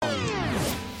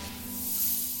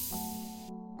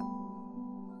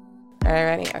All right,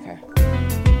 ready? Okay.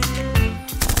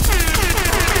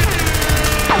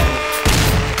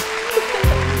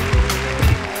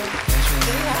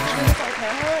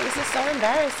 This is so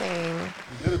embarrassing.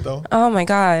 You did it though. Oh my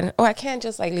God. Oh, I can't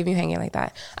just like leave you hanging like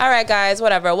that. All right, guys,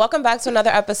 whatever. Welcome back to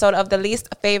another episode of The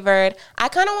Least Favored. I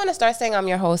kind of want to start saying I'm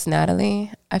your host, Natalie.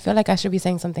 I feel like I should be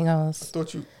saying something else. I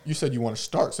thought you said you want to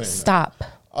start saying Stop.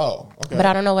 that. Oh, okay. But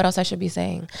I don't know what else I should be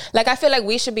saying. Like, I feel like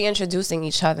we should be introducing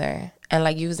each other and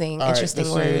like using interesting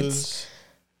words. This is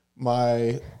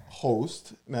my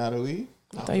host, Natalie.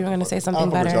 I thought you were going to say something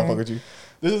better. I'll fuck with you.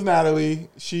 This is Natalie.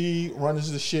 She runs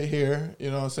the shit here.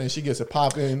 You know what I'm saying? She gets it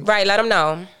popping. Right, let them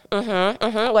know.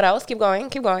 What else? Keep going.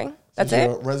 That's it.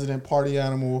 A resident party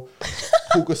animal,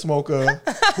 hookah smoker,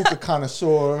 hookah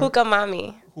connoisseur. Hookah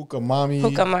mommy. You know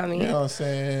what I'm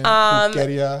saying?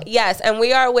 Yes, and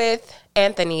we are with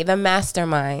Anthony, the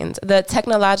mastermind, the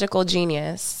technological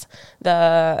genius,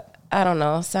 the, I don't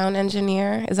know, sound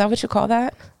engineer. Is that what you call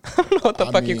that? I don't know what the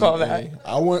fuck you call that.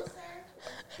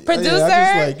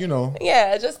 Producer?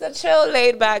 Yeah, just a chill,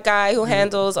 laid-back guy who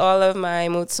handles all of my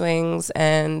mood swings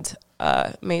and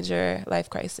major life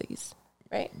crises.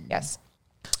 Right? Yes.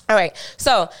 All right.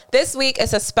 So this week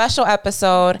is a special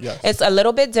episode. Yes. It's a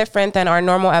little bit different than our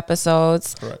normal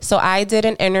episodes. Correct. So I did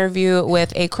an interview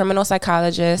with a criminal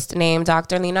psychologist named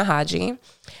Dr. Lina Haji.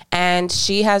 And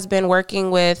she has been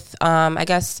working with,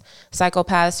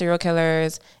 psychopaths, serial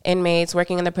killers, inmates,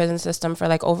 working in the prison system for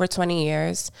like over 20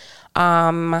 years.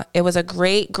 It was a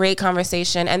great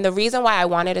conversation. And the reason why I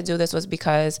wanted to do this was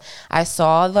because I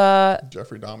saw the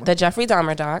Jeffrey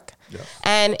Dahmer doc. Yes.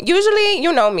 And usually,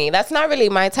 you know me, that's not really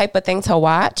my type of thing to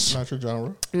watch. Not your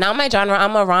genre. Not my genre.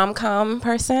 I'm a rom-com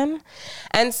person.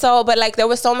 And so, but like there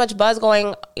was so much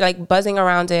buzzing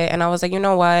around it. And I was like, you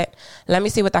know what? Let me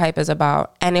see what the hype is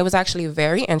about. And it was actually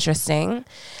very interesting.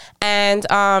 And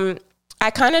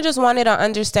I kind of just wanted to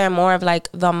understand more of like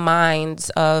the minds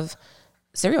of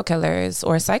serial killers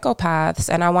or psychopaths.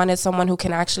 And I wanted someone who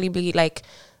can actually be like,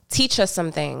 teach us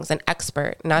some things, an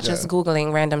expert, not just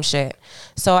Googling random shit.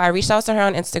 So I reached out to her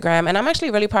on Instagram, and I'm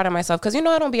actually really proud of myself because, I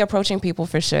don't be approaching people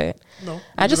for shit. No.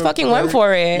 I just fucking went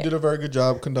for it. You did a very good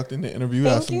job conducting the interview.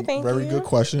 Thank you. Very good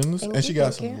questions. Thank and she you,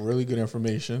 got some really good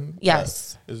information.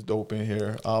 Yes. That is dope in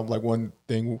here. Like one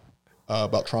thing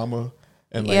about trauma.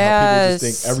 And like how people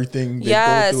just think everything they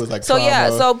go through is like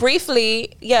trauma. So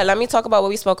briefly, let me talk about what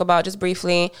we spoke about just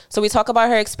briefly. So we talk about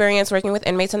her experience working with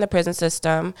inmates in the prison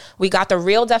system. We got the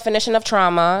real definition of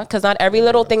trauma because not every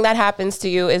little thing that happens to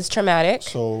you is traumatic.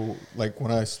 So like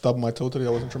when I stubbed my toe today,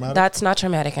 that wasn't traumatic? That's not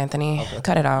traumatic, Anthony. Okay.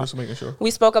 Cut it out. Just making sure.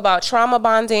 We spoke about trauma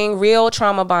bonding, real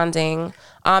trauma bonding,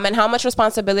 and how much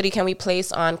responsibility can we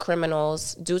place on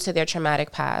criminals due to their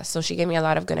traumatic past. So she gave me a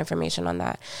lot of good information on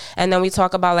that. And then we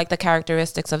talk about like the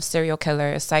characteristics of serial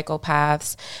killers,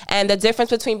 psychopaths, and the difference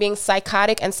between being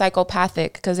psychotic and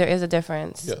psychopathic, because there is a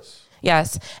difference.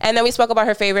 Yes. And then we spoke about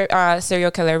her favorite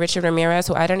serial killer, Richard Ramirez,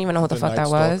 who I don't even know who the fuck that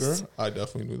was. I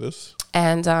definitely knew this.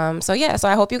 And so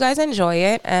I hope you guys enjoy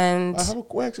it. And I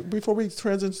have before we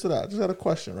transition to that, I just had a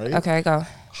question, right? Okay, go.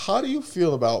 How do you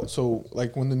feel about,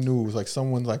 like when the news, like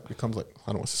someone like becomes like,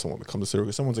 I don't want to say someone becomes a serial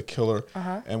killer, someone's a killer,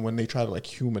 and when they try to like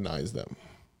humanize them,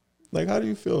 like how do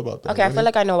you feel about that? Okay, I feel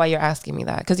like I know why you're asking me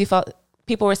that, because you felt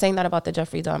people were saying that about the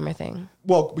Jeffrey Dahmer thing.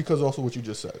 Well, because also what you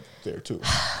just said there too.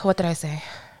 What did I say?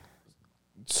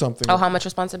 Something. Oh, how much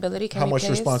responsibility can you place?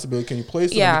 Responsibility can you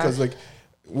place on them? Because like,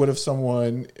 what if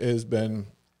someone has been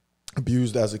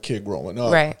abused as a kid growing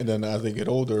up, right? And then as they get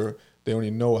older, they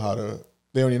only know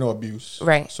abuse,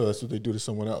 right? So that's what they do to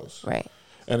someone else, right?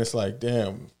 And it's like,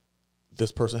 damn,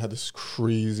 this person had this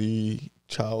crazy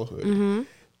childhood. Mm-hmm.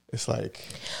 It's like,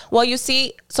 well, you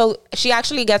see, so she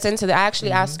actually gets into that. I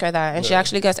actually asked her that, and she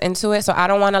actually gets into it. So I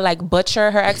don't want to like butcher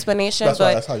her explanation.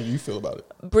 That's how you feel about it.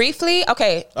 Briefly,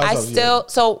 okay.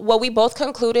 So what we both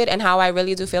concluded and how I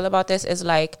really do feel about this is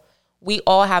like, we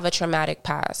all have a traumatic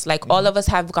past. Like all of us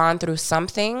have gone through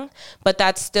something, but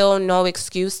that's still no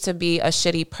excuse to be a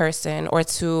shitty person or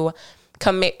to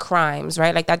commit crimes,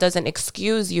 right? Like that doesn't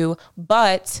excuse you,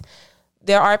 but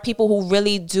there are people who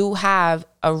really do have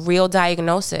a real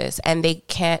diagnosis and they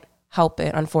can't help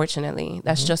it, unfortunately.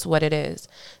 That's just what it is.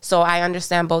 So I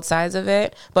understand both sides of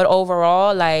it, but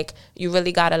overall, like, you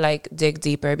really gotta like dig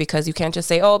deeper, because you can't just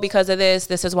say, oh, because of this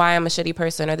is why I'm a shitty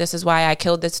person, or this is why I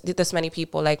killed this many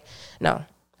people. Like, no,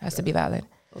 it has to be valid.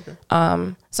 Okay.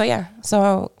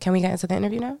 So can we get into the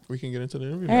interview now? We can get into the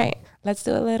interview now. All right. Let's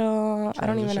do a little, I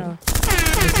don't even know.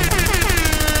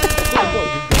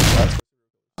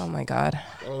 Oh my God.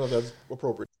 I don't know if that's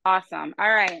appropriate. Awesome.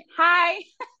 All right. Hi.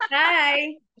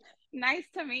 Hi. Nice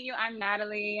to meet you. I'm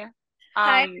Natalie.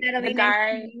 Hi, Natalie. The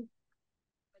guy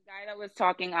guy that was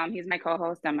talking, he's my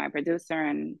co-host and my producer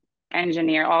and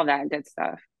engineer, all that good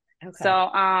stuff. Okay.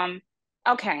 So,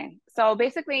 okay. So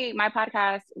basically my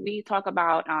podcast, we talk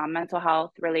about mental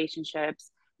health,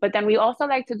 relationships, but then we also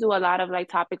like to do a lot of like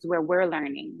topics where we're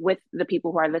learning with the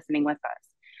people who are listening with us.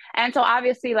 And so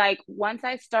obviously, like once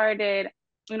I started,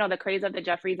 the craze of the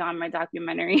Jeffrey Dahmer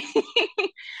documentary,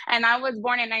 and I was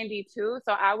born in 92,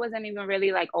 so I wasn't even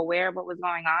really like aware of what was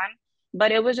going on.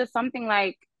 But it was just something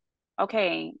like,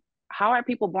 okay, how are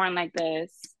people born like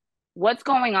this? What's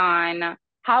going on?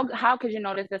 How could you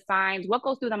notice the signs? What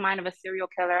goes through the mind of a serial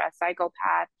killer, a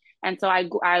psychopath? And so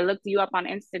I looked you up on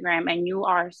Instagram, and you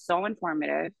are so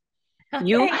informative.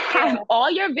 You have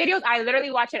all your videos. I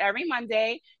literally watch it every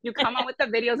Monday. You come on with the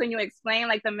videos and you explain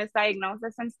like the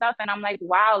misdiagnosis and stuff. And I'm like,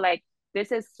 wow, like this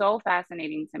is so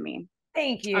fascinating to me.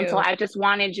 Thank you. And so I just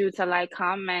wanted you to like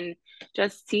come and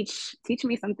just teach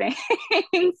me some things.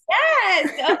 Yes.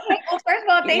 Okay. Well, first of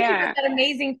all, thank you for that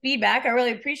amazing feedback. I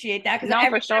really appreciate that, because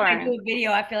every time I do a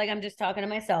video, I feel like I'm just talking to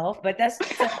myself. But that's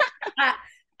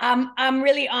I'm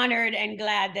really honored and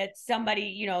glad that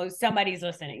somebody's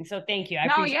listening. So thank you.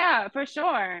 Yeah, for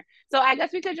sure. So I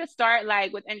guess we could just start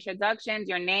like with introductions,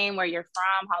 your name, where you're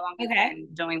from, how long you've been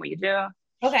doing what you do.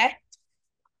 Okay.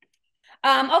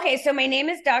 Okay, so my name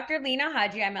is Dr. Lina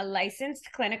Haji. I'm a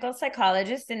licensed clinical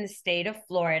psychologist in the state of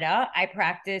Florida. I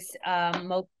practice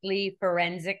mostly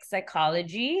forensic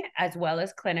psychology as well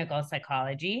as clinical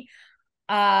psychology.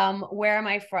 Where am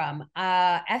I from?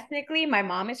 Ethnically, my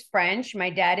mom is French. My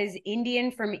dad is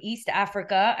Indian from East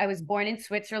Africa. I was born in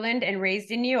Switzerland and raised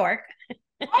in New York.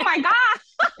 Oh my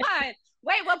God.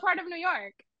 Wait, what part of New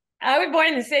York? I was born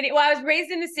in the city. Well, I was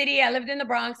raised in the city. I lived in the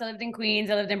Bronx. I lived in Queens.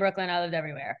 I lived in Brooklyn. I lived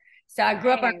everywhere. So I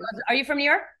grew up on. Are you from New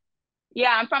York?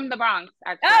 Yeah, I'm from the Bronx,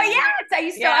 actually. Oh,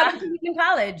 yes. I went to in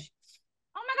college.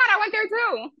 Oh my God, I went there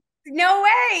too. No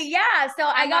way. Yeah. So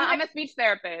I'm a speech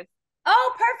therapist.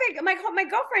 Oh, perfect. My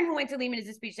girlfriend who went to Lehman is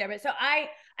a speech therapist. So I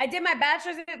did my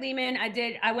bachelor's at Lehman.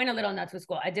 I went a little nuts with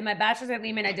school. I did my bachelor's at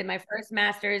Lehman. I did my first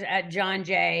master's at John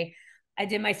Jay. I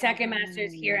did my second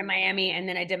master's here in Miami, and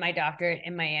then I did my doctorate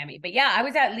in Miami. But yeah, I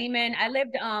was at Lehman. I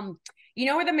lived, you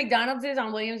know where the McDonald's is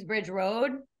on Williamsbridge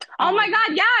Road? Oh my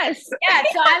God, yes. Yeah,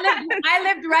 so I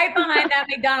lived right behind that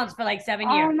McDonald's for like 7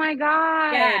 years. Oh my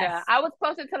God. Yes. I was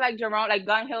closer to like Jerome, like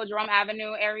Gun Hill, Jerome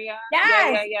Avenue area.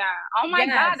 Yes. Yeah. Oh my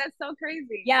God, that's so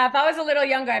crazy. Yeah, if I was a little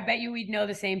younger, I bet you we'd know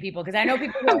the same people, because I know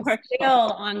people who are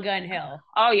still on Gun Hill.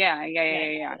 Oh yeah.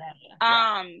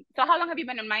 So how long have you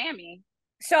been in Miami?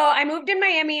 So I moved in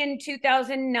Miami in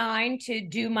 2009 to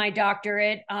do my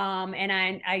doctorate. And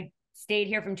I stayed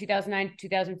here from 2009 to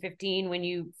 2015. When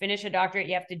you finish a doctorate,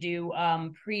 you have to do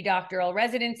pre-doctoral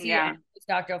residency and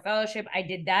postdoctoral fellowship. I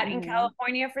did that in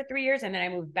California for 3 years, and then I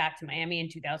moved back to Miami in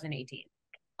 2018.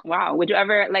 Wow. Would you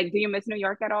ever do you miss New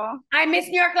York at all? I miss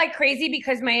New York like crazy,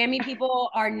 because Miami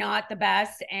people are not the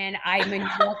best, and I'm in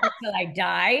New York until I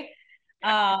die.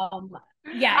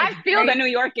 Yeah, I feel the New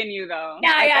York in you though.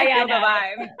 I feel the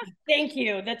vibe. Thank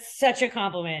you. That's such a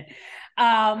compliment.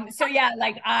 So yeah,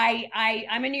 like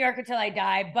I'm in New York until I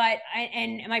die, but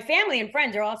and my family and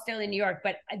friends are all still in New York.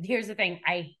 But here's the thing: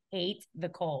 I hate the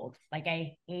cold. Like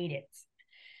I hate it.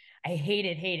 I hate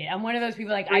it. I'm one of those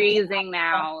people like freezing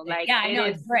now. Like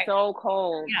it is so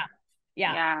cold.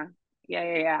 Yeah.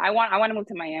 I want to move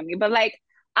to Miami, but like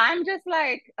I'm just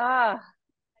like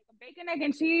bacon, egg,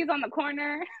 and cheese on the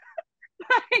corner.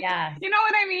 Like, yeah, you know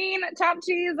what I mean? Chopped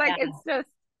cheese, like it's just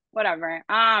whatever.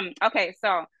 Okay,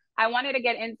 so I wanted to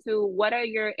get into what are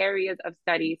your areas of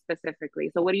study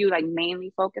specifically? So what do you like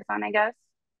mainly focus on, I guess?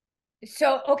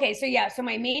 So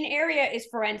my main area is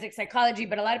forensic psychology,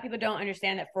 but a lot of people don't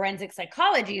understand that forensic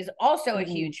psychology is also a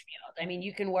huge field. I mean,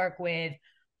 you can work with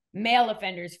male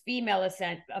offenders, female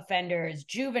offenders,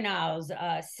 juveniles,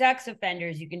 sex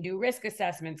offenders. You can do risk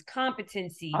assessments,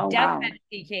 competency, death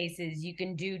penalty cases. You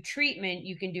can do treatment.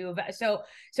 You can do so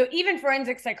even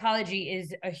forensic psychology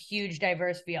is a huge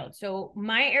diverse field. So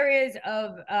my areas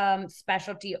of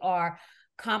specialty are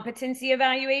competency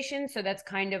evaluation. So that's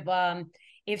kind of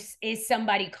is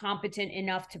somebody competent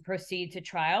enough to proceed to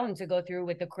trial and to go through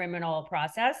with the criminal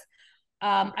process.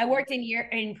 I worked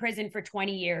in prison for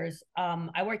 20 years.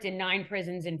 I worked in 9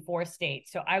 prisons in 4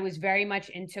 states. So I was very much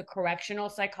into correctional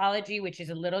psychology, which is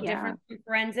a little different from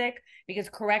forensic, because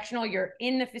correctional, you're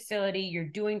in the facility, you're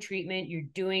doing treatment, you're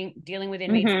dealing with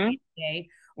inmates every day.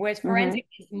 Whereas forensic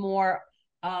is more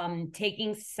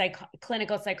taking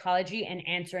clinical psychology and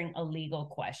answering a legal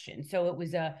question. So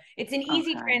it's an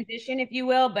easy transition, if you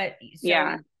will, but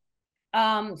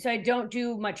So I don't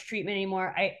do much treatment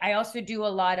anymore. I also do a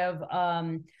lot of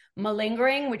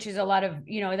malingering, which is a lot of,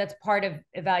 that's part of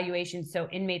evaluation. So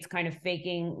inmates kind of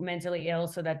faking mentally ill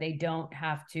so that they don't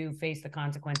have to face the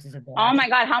consequences of their Oh actions. my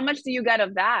God, how much do you get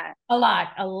of that? A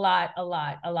lot.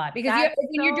 Because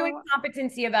when you're doing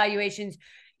competency evaluations,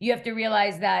 you have to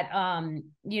realize that,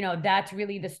 that's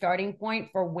really the starting point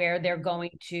for where they're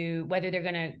going to, whether they're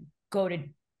going to go to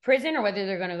prison or whether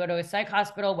they're going to go to a psych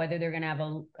hospital, whether they're going to have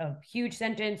a huge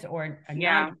sentence or a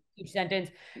non-huge sentence.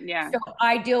 Yeah. So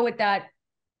I deal with that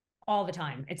all the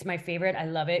time. It's my favorite. I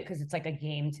love it because it's like a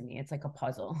game to me. It's like a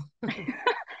puzzle.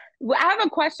 Well, I have a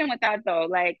question with that though.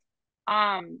 Like,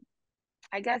 I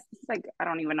guess it's like, I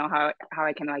don't even know how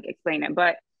I can like explain it,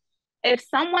 but if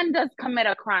someone does commit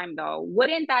a crime though,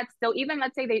 wouldn't that still, even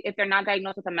let's say if they're not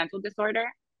diagnosed with a mental disorder,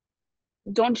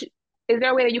 is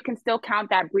there a way that you can still count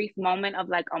that brief moment of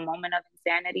like a moment of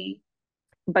insanity,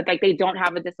 but like they don't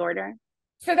have a disorder?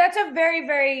 So that's a very,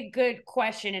 very good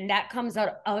question. And that comes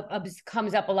up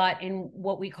a lot in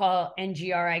what we call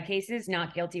NGRI cases,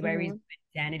 not guilty by reason of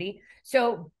insanity.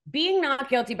 So being not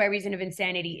guilty by reason of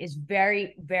insanity is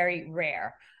very, very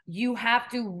rare. You have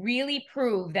to really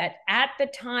prove that at the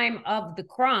time of the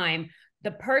crime,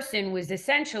 the person was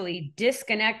essentially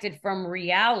disconnected from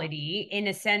reality in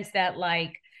a sense that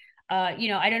like, I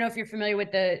don't know if you're familiar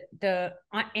with the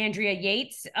Andrea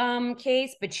Yates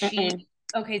case, but so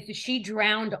she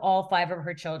drowned all 5 of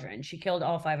her children. She killed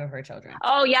all 5 of her children.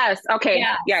 Oh, yes. Okay.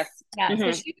 Yes. Yeah.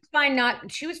 So she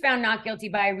was found not guilty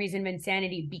by reason of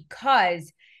insanity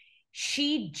because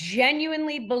she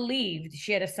genuinely believed,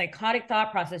 she had a psychotic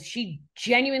thought process. She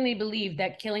genuinely believed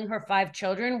that killing her 5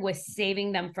 children was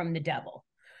saving them from the devil.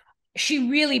 She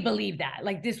really believed that.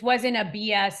 Like this wasn't a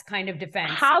BS kind of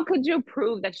defense. How could you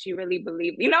prove that she really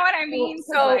believed? You know what I mean?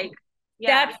 So like,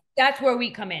 that's where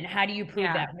we come in. How do you prove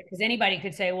that? Because anybody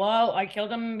could say, well, I killed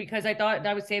them because I thought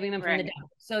that was saving them from the devil.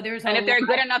 So and if they're a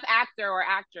good enough actor or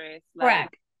actress.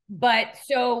 Correct. But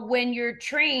so when you're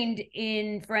trained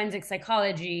in forensic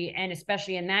psychology, and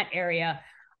especially in that area,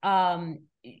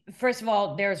 first of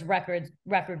all, there's record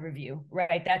review,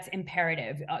 right? That's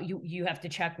imperative. You have to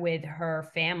check with her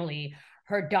family,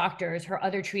 her doctors, her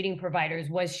other treating providers.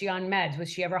 Was she on meds? Was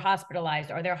she ever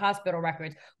hospitalized? Are there hospital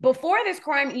records? Before this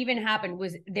crime even happened,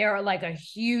 was there like a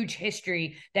huge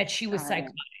history that she was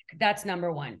psychotic? That's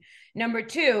number one. Number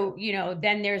two,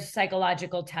 then there's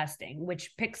psychological testing,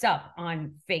 which picks up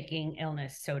on faking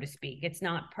illness, so to speak. It's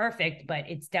not perfect, but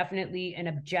it's definitely an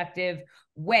objective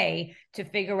way to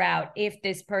figure out if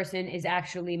this person is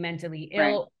actually mentally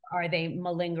ill. Are they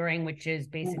malingering, which is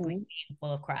basically being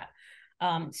full of crap.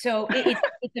 So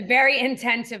it's a very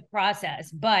intensive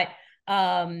process, but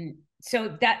so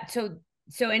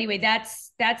anyway,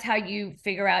 that's how you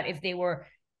figure out if they were.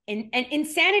 And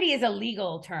insanity is a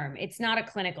legal term. It's not a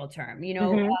clinical term.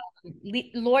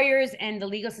 Lawyers and the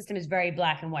legal system is very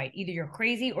black and white. Either you're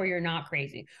crazy or you're not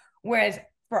crazy. Whereas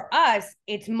for us,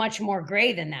 it's much more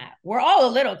gray than that. We're all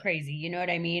a little crazy. You know what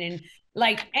I mean? And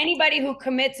like anybody who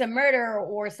commits a murder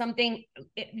or something,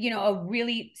 a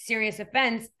really serious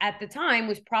offense at the time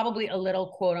was probably a little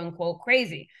quote unquote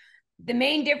crazy. The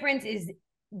main difference is,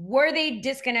 were they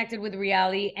disconnected with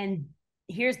reality? And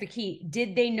here's the key.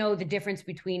 Did they know the difference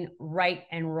between right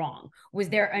and wrong? Was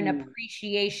there an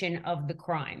appreciation of the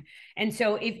crime? And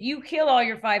so if you kill all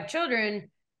your 5 children,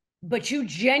 but you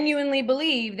genuinely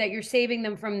believe that you're saving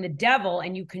them from the devil,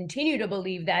 and you continue to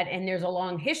believe that, and there's a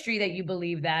long history that you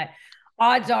believe that,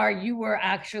 odds are you were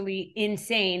actually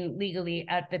insane legally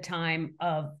at the time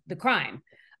of the crime.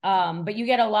 But you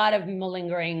get a lot of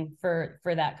malingering for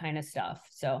that kind of stuff.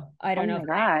 So I don't know. Oh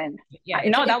my God. Yeah.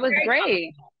 No, that was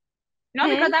great. No,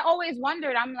 because I always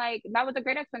wondered, I'm like, that was a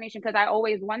great explanation, because I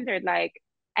always wondered, like,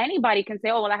 anybody can say,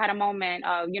 oh, well, I had a moment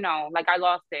of, like I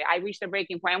lost it. I reached a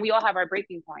breaking point, and we all have our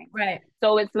breaking point. Right.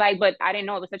 So it's like, but I didn't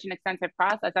know it was such an extensive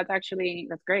process. That's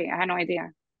great. I had no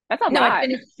idea. That's a lot.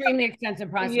 It's an extremely extensive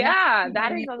process. Yeah,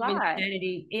 that is a lot.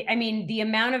 I mean, the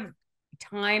amount of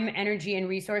time, energy, and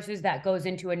resources that goes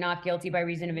into a not guilty by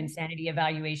reason of insanity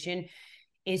evaluation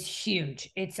is huge.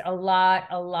 It's a lot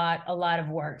of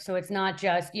work. So it's not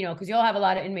just, because you'll have a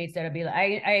lot of inmates that'll be like,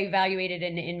 I evaluated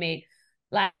an inmate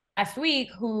last week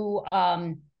who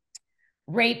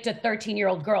raped a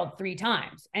 13-year-old girl 3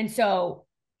 times. And so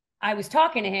I was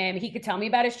talking to him. He could tell me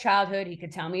about his childhood. He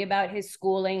could tell me about his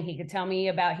schooling. He could tell me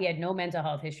about, he had no mental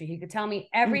health history. He could tell me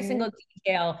every single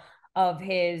detail of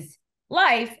his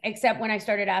life, except when I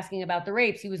started asking about the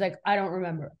rapes, he was like, I don't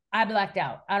remember. I blacked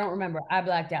out. I don't remember. I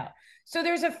blacked out. So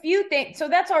there's a few things. So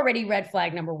that's already red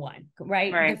flag number 1,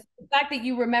 right? The fact that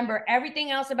you remember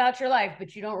everything else about your life,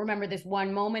 but you don't remember this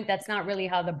one moment, that's not really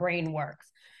how the brain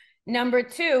works. Number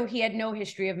two, he had no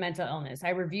history of mental illness. I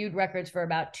reviewed records for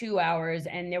about 2 hours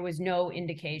and there was no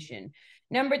indication.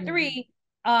 Number three,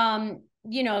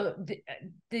 you know,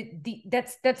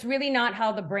 that's really not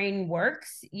how the brain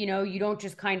works. You know, you don't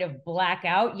just kind of black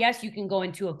out. Yes, you can go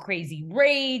into a crazy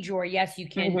rage, or yes, you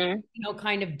can, you know,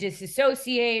 kind of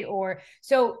disassociate, or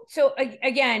so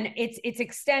again, it's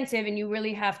extensive and you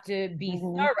really have to be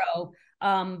thorough.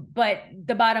 But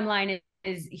the bottom line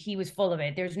is he was full of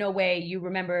it. There's no way you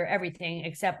remember everything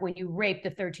except when you raped a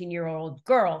 13-year-old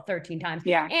girl 13 times.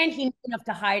 Yeah. And he knew enough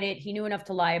to hide it. He knew enough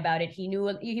to lie about it. He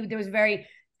knew there was very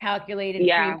calculated,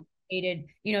 premeditated,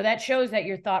 you know, that shows that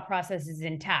your thought process is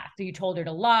intact. So you told her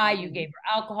to lie, you gave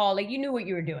her alcohol, like you knew what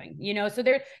you were doing, you know? So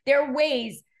there are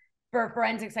ways for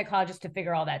forensic psychologists to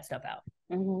figure all that stuff out.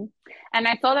 And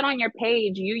I saw that on your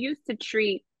page, you used to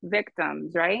treat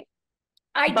victims, right?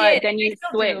 I did. But then you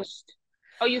switched.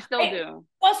 Oh, you still do?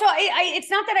 Well, so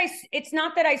it's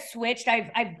not that I switched.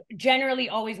 I've generally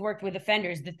always worked with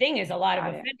offenders. The thing is, a lot of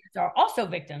offenders are also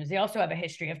victims. They also have a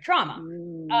history of trauma.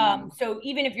 So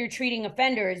even if you're treating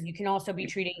offenders, you can also be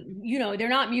treating, you know, they're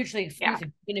not mutually exclusive.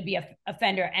 You're going to be a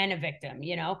offender and a victim,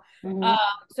 you know?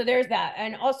 So there's that.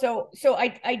 And also, so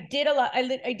I did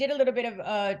a little bit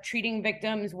of treating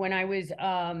victims when I was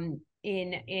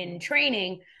in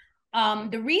training.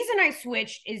 The reason I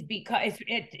switched is because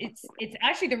it's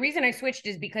actually the reason I switched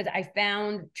is because I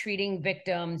found treating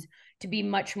victims to be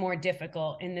much more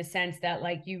difficult, in the sense that,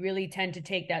 like, you really tend to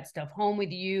take that stuff home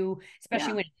with you,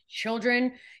 especially when it's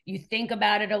children. You think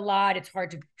about it a lot. It's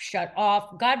hard to shut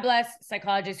off. God bless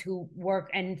psychologists who work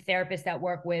and therapists that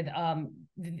work with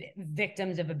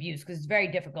victims of abuse, because it's very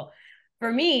difficult.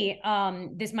 For me,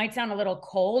 this might sound a little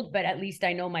cold, but at least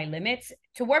I know my limits.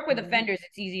 To work with offenders,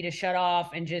 it's easy to shut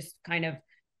off and just kind of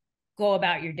go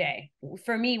about your day.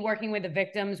 For me, working with the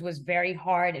victims was very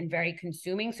hard and very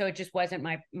consuming. So it just wasn't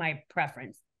my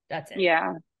preference. That's it.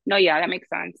 Yeah. No, yeah, that makes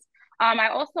sense. I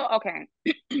also, okay.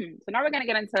 So now we're going to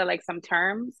get into like some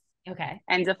terms. Okay.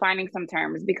 And defining some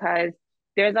terms, because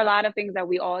there's a lot of things that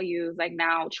we all use. Like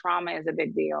now, trauma is a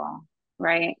big deal,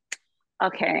 right?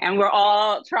 Okay, and we're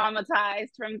all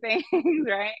traumatized from things,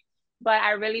 right? But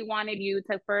I really wanted you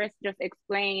to first just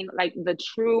explain like the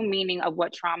true meaning of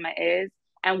what trauma is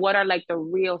and what are like the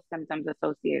real symptoms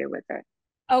associated with it.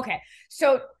 Okay,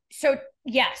 so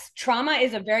yes, trauma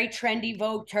is a very trendy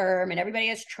vogue term, and everybody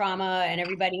has trauma, and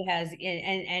everybody has,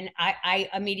 and I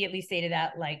immediately say to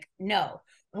that, like, no,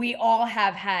 we all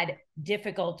have had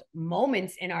difficult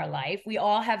moments in our life. We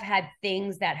all have had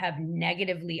things that have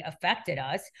negatively affected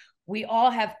us. We all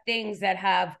have things that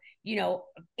have, you know,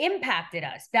 impacted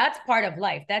us. That's part of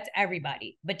life. That's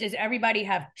everybody. But does everybody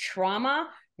have trauma?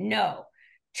 No.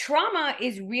 Trauma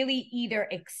is really either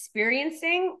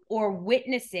experiencing or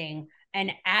witnessing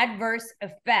an adverse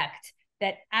effect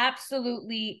that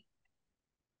absolutely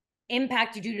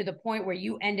impacted you to the point where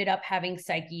you ended up having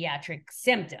psychiatric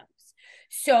symptoms.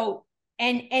 So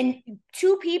and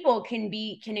two people can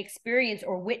experience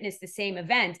or witness the same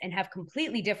event and have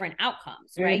completely different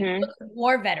outcomes, right? Look at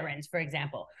war veterans, for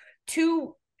example.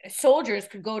 Two soldiers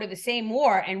could go to the same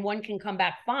war and one can come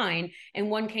back fine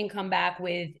and one can come back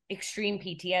with extreme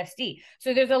PTSD.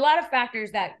 So there's a lot of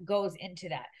factors that goes into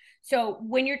that. So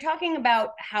when you're talking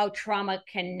about how trauma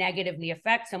can negatively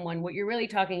affect someone, what you're really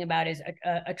talking about is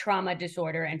a trauma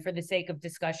disorder. And for the sake of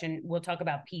discussion, we'll talk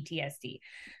about PTSD.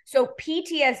 So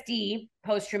PTSD,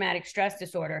 post-traumatic stress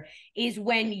disorder, is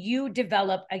when you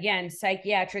develop, again,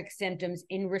 psychiatric symptoms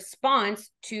in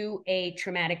response to a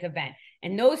traumatic event.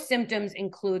 And those symptoms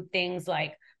include things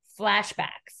like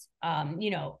flashbacks,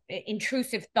 you know,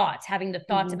 intrusive thoughts, having the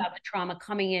thoughts about the trauma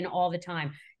coming in all the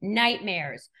time,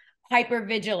 nightmares,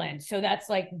 hypervigilance. So that's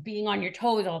like being on your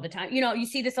toes all the time. You know, you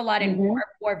see this a lot in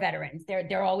war veterans.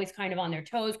 They're always kind of on their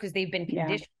toes because they've been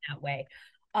conditioned that way.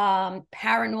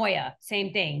 Paranoia,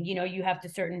 same thing. You know, you have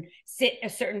to sit a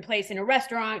certain place in a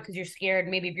restaurant because you're scared.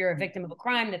 Maybe if you're a victim of a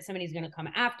crime, that somebody's going to come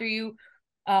after you.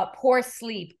 Poor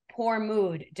sleep, poor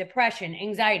mood, depression,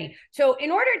 anxiety. So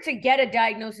in order to get a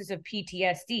diagnosis of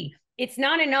PTSD, it's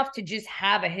not enough to just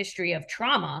have a history of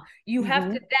trauma. You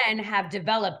have to then have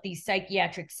developed these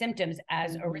psychiatric symptoms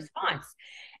as a response.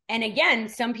 And again,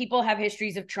 some people have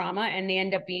histories of trauma and they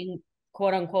end up being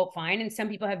quote unquote fine. And some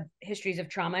people have histories of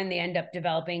trauma and they end up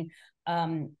developing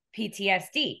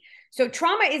PTSD. So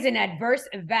trauma is an adverse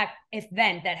event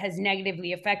that has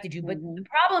negatively affected you. But the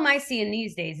problem I see in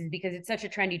these days is because it's such a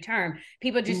trendy term,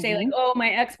 people just say like, oh, my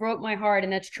ex broke my heart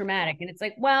and that's traumatic. And it's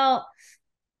like, well,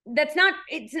 that's not,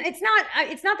 it's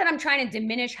not that I'm trying to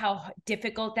diminish how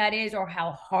difficult that is or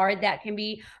how hard that can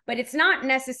be, but it's not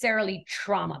necessarily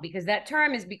trauma, because that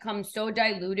term has become so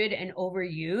diluted and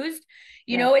overused.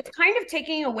 You know, it's kind of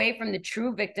taking away from the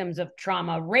true victims of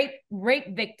trauma, rape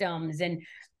victims and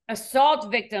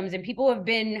assault victims, and people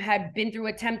who had been through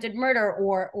attempted murder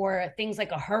or things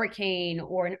like a hurricane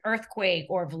or an earthquake,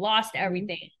 or have lost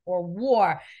everything, or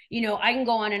war. You know, I can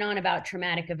go on and on about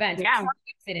traumatic events, car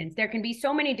accidents. There can be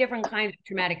so many different kinds of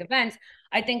traumatic events.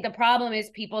 I think the problem is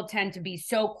people tend to be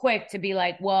so quick to be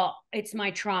like, well, it's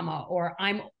my trauma, or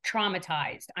I'm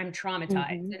traumatized, and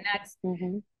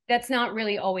that's not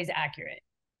really always accurate.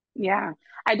 Yeah.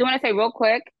 I do want to say real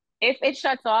quick, if it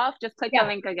shuts off, just click the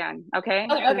link again, okay?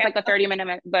 Okay. It's like a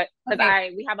 30-minute, but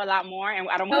because we have a lot more and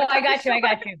I don't want to. I got you.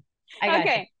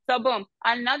 Okay, so boom.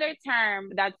 Another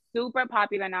term that's super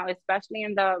popular now, especially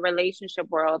in the relationship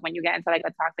world, when you get into like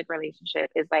a toxic relationship,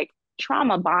 is like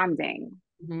trauma bonding.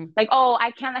 Like, oh,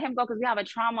 I can't let him go because we have a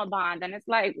trauma bond. And it's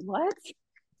like, what?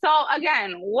 So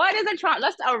again, what is a trauma?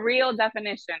 That's a real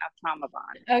definition of trauma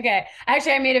bond. Okay.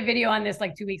 Actually, I made a video on this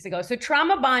like 2 weeks ago. So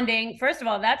trauma bonding, first of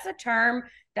all, that's a term.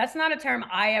 That's not a term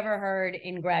I ever heard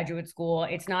in graduate school.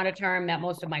 It's not a term that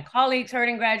most of my colleagues heard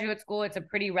in graduate school. It's a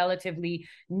pretty relatively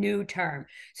new term.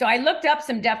 So I looked up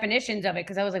some definitions of it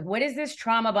because I was like, what is this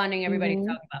trauma bonding everybody's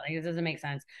talking about? Like, this doesn't make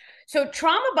sense. So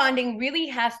trauma bonding really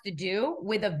has to do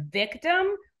with a victim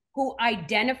who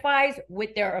identifies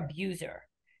with their abuser.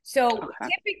 So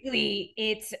typically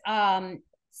it's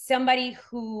somebody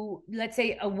who, let's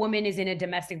say a woman is in a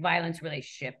domestic violence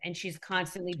relationship and she's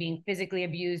constantly being physically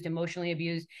abused, emotionally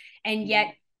abused. And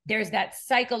yet there's that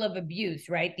cycle of abuse,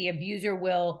 right? The abuser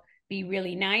will be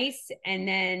really nice and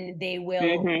then they will,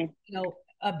 you know,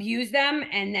 abuse them.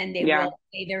 And then they will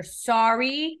say they're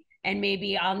sorry. And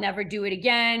maybe I'll never do it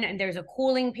again. And there's a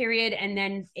cooling period and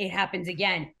then it happens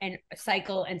again, and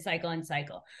cycle and cycle and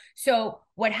cycle. So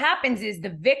what happens is the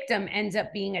victim ends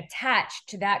up being attached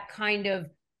to that kind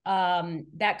of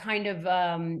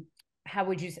how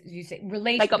would you say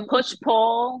relation, like a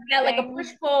push-pull? Yeah, like a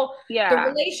push-pull. Yeah.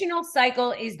 The relational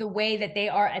cycle is the way that they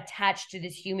are attached to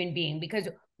this human being, because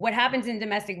what happens in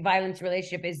domestic violence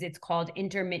relationship is it's called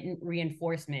intermittent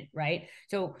reinforcement, right?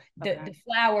 So the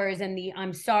flowers and the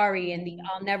I'm sorry and the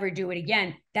I'll never do it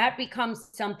again, that becomes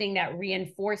something that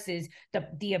reinforces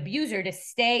the abuser to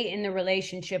stay in the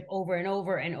relationship over and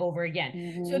over and over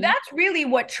again. So that's really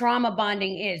what trauma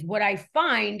bonding is. What I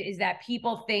find is that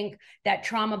people think that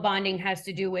trauma bonding has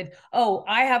to do with, oh,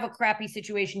 I have a crappy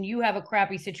situation, you have a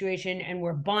crappy situation, and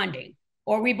we're bonding.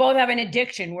 Or we both have an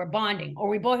addiction, we're bonding. Or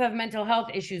we both have mental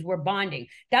health issues, we're bonding.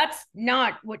 That's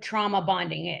not what trauma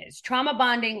bonding is. Trauma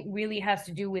bonding really has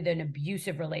to do with an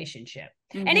abusive relationship.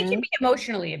 And it can be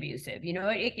emotionally abusive. You know,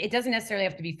 it doesn't necessarily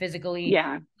have to be physically,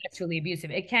 sexually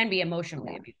abusive. It can be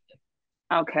emotionally abusive.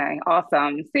 Okay,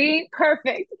 awesome. See,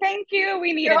 perfect. Thank you.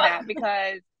 We needed that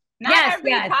because not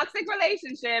every toxic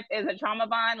relationship is a trauma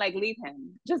bond. Like, leave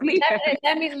him. Just leave him.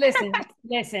 Let me listen.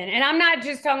 And I'm not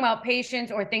just talking about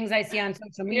patients or things I see on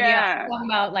social media. I'm talking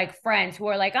about like friends who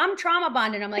are like, I'm trauma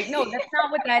bonded. I'm like, no, that's not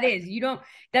what that is. You're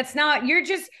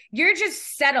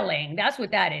just settling. That's what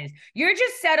that is. You're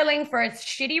just settling for a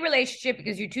shitty relationship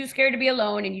because you're too scared to be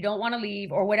alone and you don't want to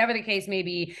leave, or whatever the case may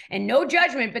be. And no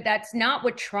judgment, but that's not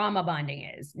what trauma bonding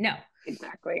is. No.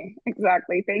 Exactly.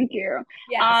 Thank you.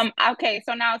 Yes. Okay,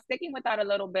 so now sticking with that a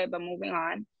little bit, but moving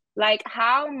on. Like,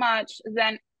 how much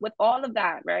then, with all of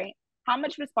that, right? How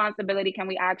much responsibility can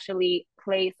we actually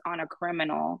place on a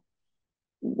criminal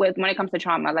when it comes to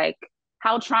trauma? Like,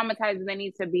 how traumatized do they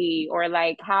need to be, or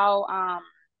like how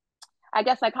I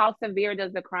guess like how severe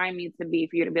does the crime need to be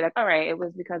for you to be like, all right, it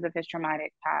was because of his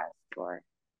traumatic past? Or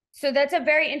so that's a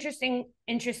very interesting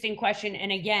question. And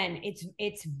again,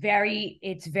 it's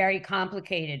very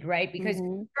complicated, right? Because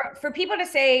for people to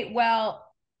say, well,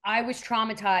 I was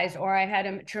traumatized, or I had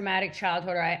a traumatic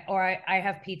childhood, or I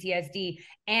have PTSD,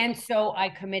 and so I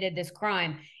committed this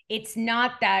crime. It's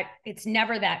never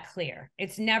that clear.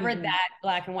 It's never that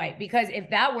black and white, because if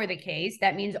that were the case,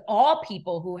 that means all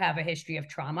people who have a history of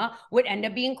trauma would end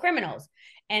up being criminals.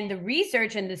 And the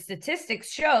research and the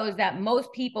statistics shows that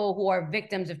most people who are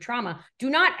victims of trauma do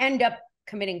not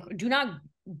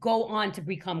go on to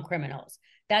become criminals.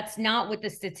 That's not what the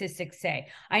statistics say.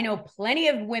 I know plenty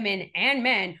of women and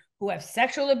men who have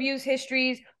sexual abuse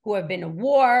histories, who have been to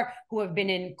war, who have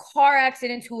been in car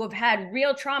accidents, who have had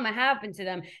real trauma happen to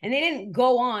them. And they didn't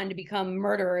go on to become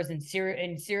murderers and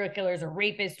serial killers or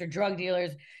rapists or drug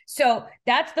dealers. So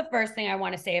that's the first thing I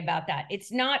want to say about that.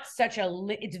 It's not such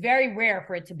it's very rare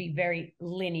for it to be very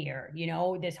linear. You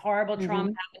know, this horrible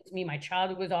trauma happened to me. My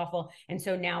childhood was awful. And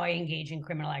so now I engage in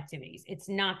criminal activities. It's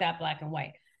not that black and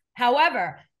white.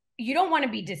 However, you don't want to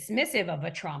be dismissive of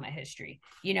a trauma history.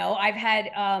 You know, I've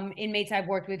had inmates I've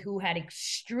worked with who had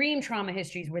extreme trauma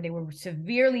histories where they were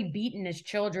severely beaten as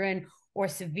children or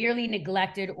severely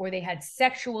neglected, or they had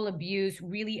sexual abuse,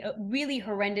 really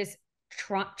horrendous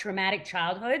traumatic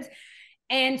childhoods.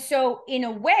 And so in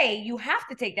a way, you have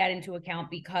to take that into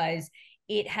account because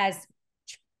it has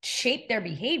shape their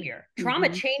behavior. Trauma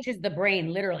changes the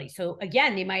brain literally. So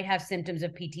again, they might have symptoms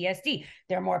of PTSD.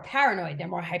 They're more paranoid. They're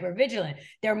more hypervigilant.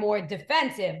 They're more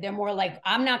defensive. They're more like,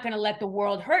 I'm not going to let the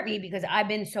world hurt me because I've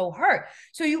been so hurt.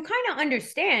 So you kind of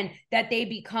understand that they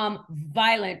become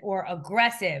violent or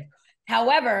aggressive.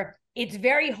 However, it's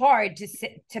very hard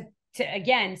to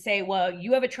again say, well,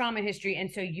 you have a trauma history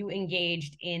and so you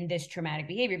engaged in this traumatic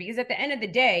behavior, because at the end of the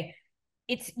day,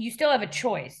 you still have a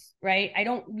choice, right?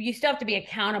 You still have to be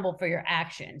accountable for your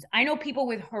actions. I know people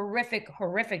with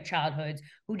horrific childhoods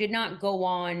who did not go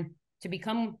on to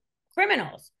become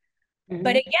criminals.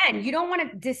 But again, you don't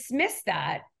want to dismiss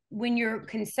that when you're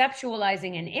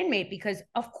conceptualizing an inmate, because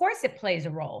of course it plays a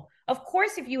role. Of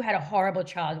course, if you had a horrible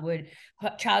childhood,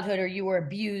 or you were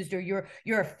abused, or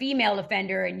you're a female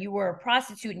offender and you were a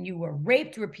prostitute and you were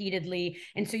raped repeatedly,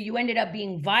 and so you ended up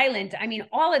being violent. I mean,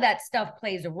 all of that stuff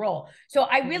plays a role. So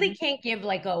I really can't give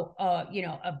like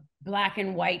a black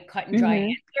and white cut and dry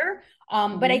answer.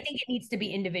 But I think it needs to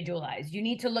be individualized. You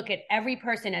need to look at every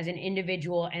person as an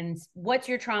individual and what's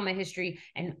your trauma history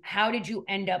and how did you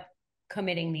end up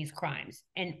committing these crimes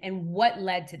and what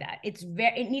led to that.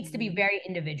 It needs to be very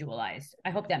individualized. I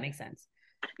hope that makes sense.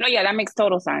 No, yeah, that makes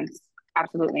total sense.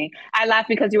 Absolutely. I laugh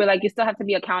because you were like, you still have to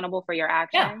be accountable for your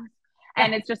actions. Yeah.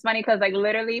 And it's just funny because like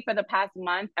literally for the past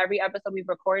month, every episode we've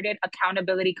recorded,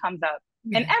 accountability comes up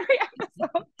in every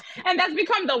episode. And that's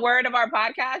become the word of our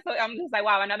podcast. So I'm just like,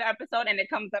 wow, another episode and it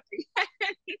comes up again.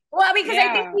 Well, because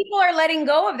I think people are letting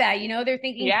go of that. You know, they're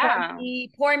thinking,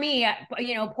 poor me,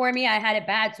 I had it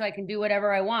bad so I can do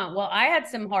whatever I want. Well, I had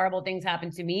some horrible things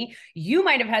happen to me. You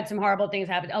might have had some horrible things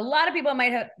happen. A lot of people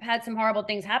might have had some horrible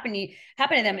things happen to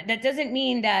them. That doesn't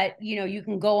mean that, you know, you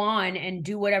can go on and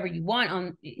do whatever you want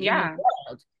in the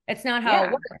world. It's not how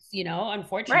it works, you know,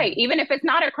 unfortunately. Right. Even if it's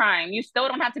not a crime, you still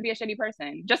don't have to be a shitty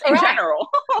person, just in general.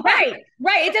 Right.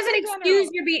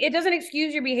 It doesn't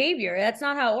excuse your behavior. That's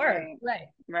not how it works.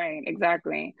 Right.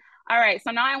 Exactly. All right.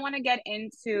 So now I want to get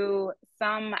into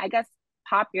some, I guess,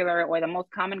 popular or the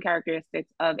most common characteristics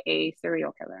of a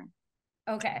serial killer.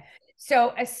 Okay.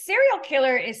 So a serial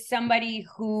killer is somebody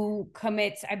who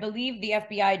commits, I believe the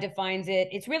FBI defines it.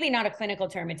 It's really not a clinical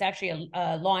term. It's actually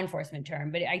a law enforcement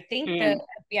term, but I think the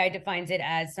FBI defines it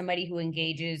as somebody who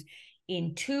engages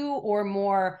in 2 or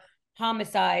more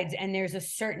homicides. And there's a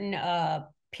certain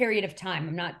period of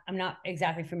time. I'm not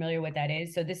exactly familiar what that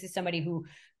is. So this is somebody who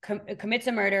commits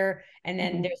a murder, and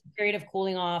then there's a period of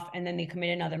cooling off, and then they commit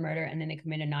another murder, and then they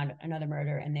commit another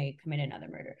murder, and they commit another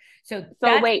murder. So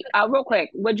wait, real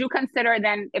quick, would you consider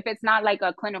then, if it's not like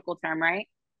a clinical term, right?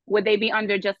 Would they be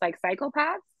under just like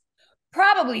psychopaths?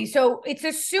 Probably. So it's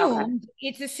assumed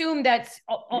that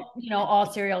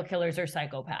all serial killers are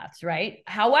psychopaths, right?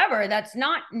 However, that's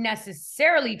not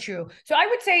necessarily true. So I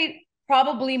would say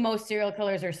probably most serial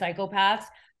killers are psychopaths.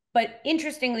 But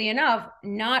interestingly enough,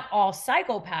 not all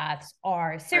psychopaths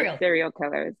are serial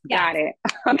killers. Got it.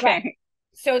 Okay. Right.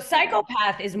 So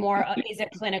psychopath is is a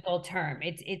clinical term.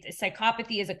 It's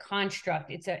psychopathy is a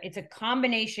construct. It's a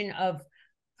combination of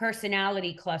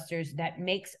personality clusters that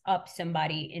makes up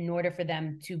somebody in order for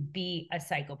them to be a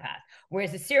psychopath.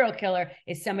 Whereas a serial killer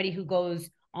is somebody who goes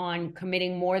on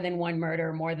committing more than one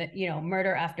murder,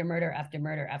 murder after murder after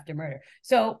murder after murder.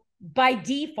 So by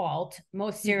default,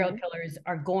 most serial killers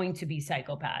are going to be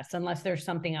psychopaths unless there's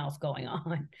something else going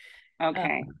on.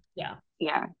 Okay. Yeah.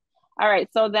 All right.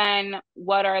 So then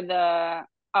what's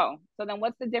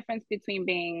the difference between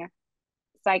being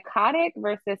psychotic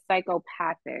versus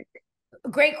psychopathic?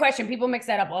 Great question. People mix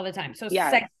that up all the time. So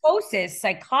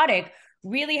psychotic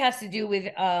really has to do with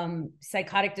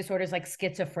psychotic disorders like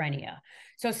schizophrenia.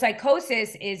 So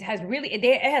psychosis it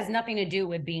has nothing to do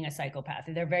with being a psychopath.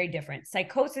 They're very different.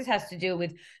 Psychosis has to do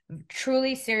with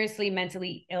truly seriously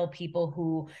mentally ill people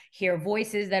who hear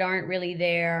voices that aren't really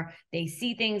there. They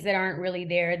see things that aren't really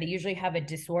there. They usually have a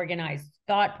disorganized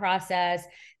thought process.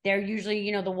 They're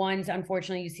usually, the ones,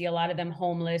 unfortunately, you see a lot of them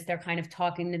homeless. They're kind of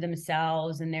talking to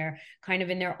themselves and they're kind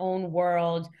of in their own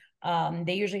world.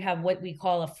 They usually have what we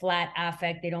call a flat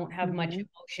affect. They don't have much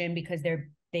emotion because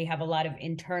they have a lot of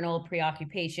internal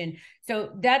preoccupation.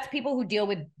 So that's people who deal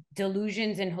with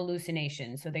delusions and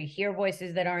hallucinations. So they hear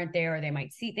voices that aren't there, or they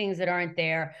might see things that aren't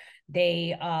there.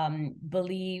 They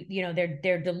believe,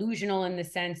 they're delusional in the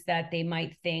sense that they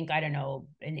might think, I don't know,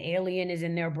 an alien is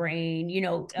in their brain,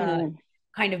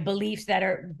 kind of beliefs that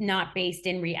are not based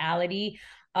in reality.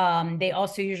 They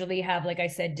also usually have, like I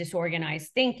said,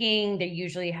 disorganized thinking. They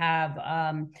usually have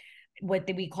what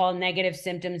we call negative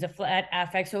symptoms of flat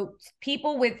affect. So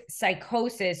people with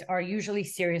psychosis are usually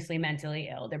seriously mentally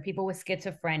ill. They're people with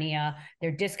schizophrenia.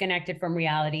 They're disconnected from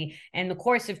reality. And the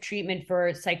course of treatment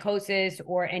for psychosis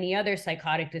or any other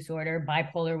psychotic disorder,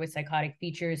 bipolar with psychotic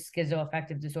features,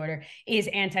 schizoaffective disorder, is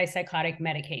antipsychotic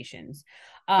medications.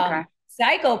 Okay.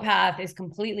 Psychopath is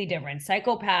completely different.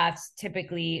 Psychopaths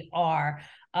typically are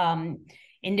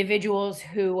individuals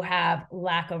who have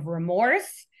lack of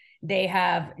remorse. They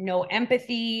have no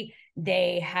empathy.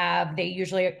 They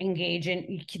usually engage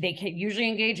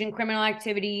in criminal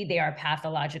activity. They are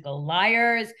pathological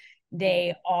liars.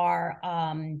 They are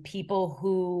people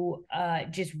who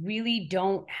just really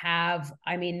don't have,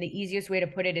 the easiest way to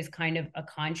put it is kind of a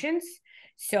conscience.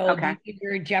 So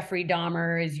your Jeffrey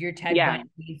Dahmers, your Ted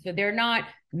Bundy, so they're not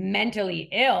mentally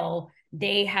ill.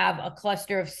 They have a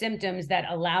cluster of symptoms that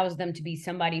allows them to be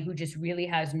somebody who just really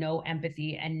has no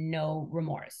empathy and no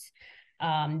remorse.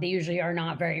 They usually are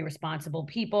not very responsible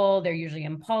people. They're usually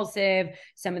impulsive.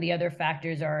 Some of the other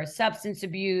factors are substance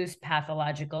abuse,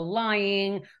 pathological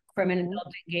lying,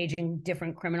 criminals engaging in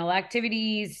different criminal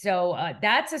activities. So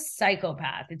that's a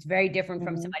psychopath. It's very different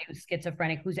from somebody who's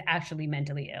schizophrenic, who's actually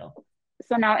mentally ill.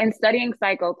 So now in studying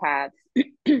psychopaths,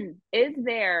 is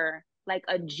there like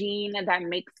a gene that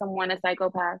makes someone a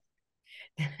psychopath?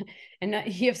 And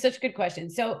you have such good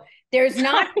questions. So there's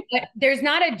not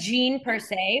a gene per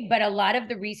se, but a lot of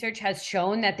the research has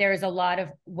shown that there is a lot of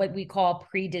what we call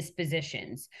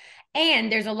predispositions.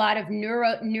 And there's a lot of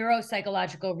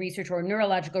neuropsychological research or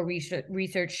neurological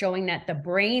research showing that the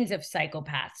brains of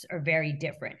psychopaths are very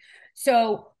different.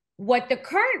 So what the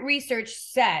current research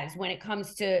says when it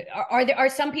comes to, are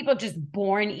some people just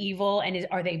born evil and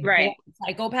are they born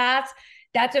psychopaths?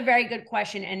 That's a very good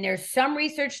question. And there's some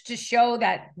research to show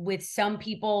that with some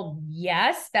people,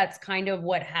 yes, that's kind of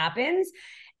what happens.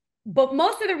 But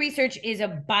most of the research is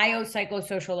a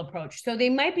biopsychosocial approach. So they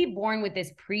might be born with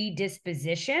this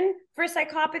predisposition for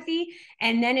psychopathy,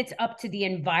 and then it's up to the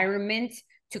environment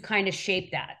to kind of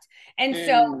shape that. And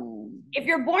so if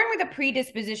you're born with a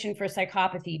predisposition for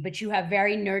psychopathy, but you have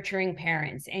very nurturing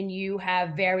parents and you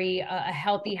have very a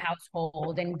healthy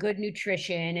household and good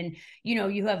nutrition and,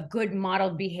 you have good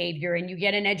modeled behavior and you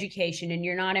get an education and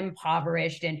you're not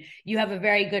impoverished and you have a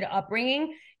very good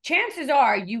upbringing, chances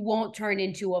are you won't turn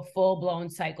into a full-blown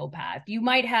psychopath. You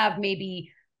might have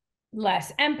maybe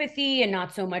less empathy and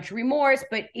not so much remorse,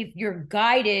 but if you're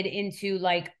guided into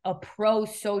like a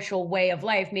pro-social way of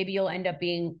life, maybe you'll end up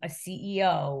being a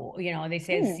CEO. They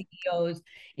say CEOs,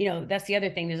 that's the other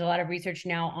thing. There's a lot of research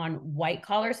now on white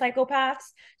collar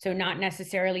psychopaths. So not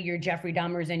necessarily your Jeffrey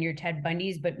Dahmers and your Ted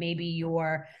Bundys, but maybe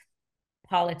your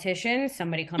politicians.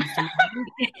 Somebody comes to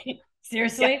mind.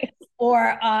 Seriously. Yes.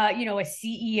 Or, a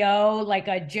CEO like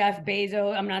a Jeff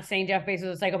Bezos. I'm not saying Jeff Bezos is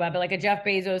a psychopath, but like a Jeff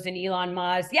Bezos and Elon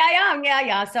Musk.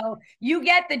 Yeah. So you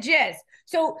get the gist.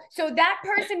 So that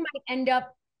person might end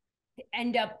up,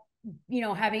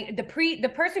 having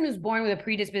the person who's born with a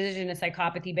predisposition to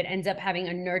psychopathy, but ends up having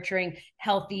a nurturing,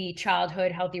 healthy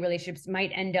childhood, healthy relationships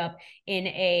might end up in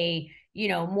a,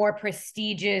 more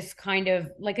prestigious kind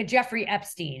of like a Jeffrey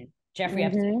Epstein.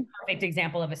 Epstein, perfect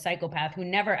example of a psychopath who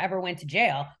never ever went to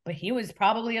jail, but he was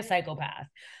probably a psychopath.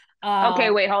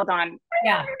 Okay, wait, hold on.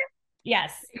 Yeah.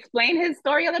 Yes. Explain his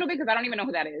story a little bit because I don't even know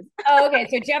who that is. Oh, okay.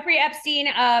 So Jeffrey Epstein,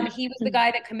 he was the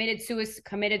guy that committed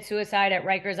suicide at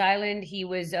Rikers Island. He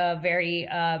was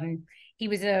he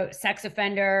was a sex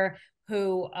offender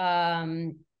who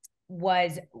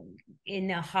was in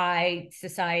the high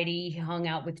society. He hung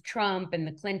out with Trump and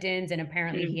the Clintons, and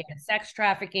apparently he had a sex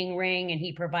trafficking ring, and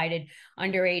he provided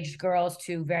underage girls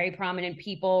to very prominent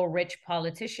people, rich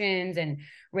politicians and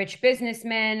rich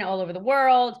businessmen all over the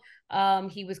world.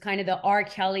 He was kind of the R.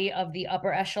 Kelly of the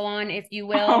upper echelon, if you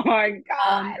will. Oh my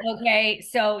God. Okay,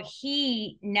 so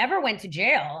he never went to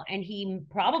jail and he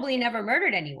probably never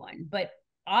murdered anyone, but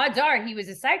odds are he was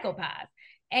a psychopath.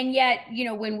 And yet, you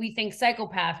know, when we think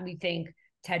psychopath, we think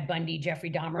Ted Bundy, Jeffrey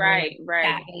Dahmer,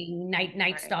 right,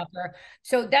 Night Stalker.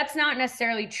 So that's not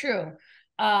necessarily true.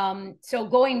 So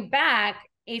going back,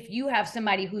 if you have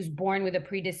somebody who's born with a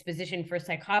predisposition for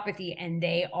psychopathy and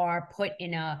they are put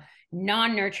in a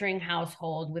non-nurturing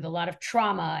household with a lot of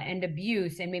trauma and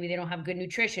abuse, and maybe they don't have good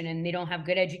nutrition and they don't have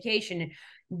good education,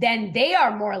 then they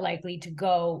are more likely to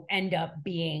go end up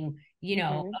being, you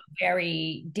know, a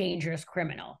very dangerous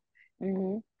criminal.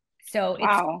 So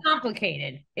it's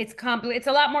complicated. It's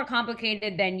a lot more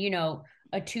complicated than, you know,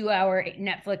 a 2-hour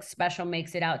Netflix special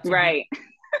makes it out to be.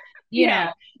 You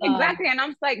know, exactly. And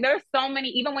I'm like, there's so many,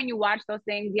 even when you watch those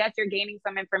things, yes, you're gaining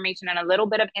some information and a little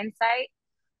bit of insight,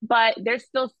 but there's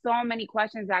still so many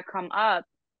questions that come up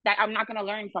that I'm not going to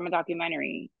learn from a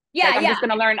documentary. I'm just going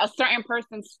to learn a certain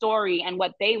person's story and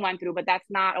what they went through, but that's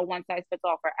not a one size fits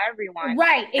all for everyone.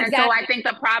 Right. Exactly. And so I think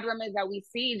the problem is that we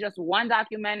see just one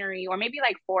documentary or maybe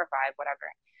like 4 or 5, whatever.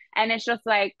 And it's just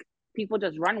like, people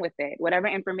just run with it. Whatever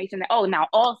information that, now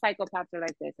all psychopaths are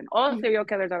like this and all serial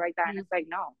killers are like that. And it's like,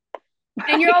 no.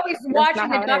 And you're always watching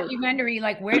the documentary,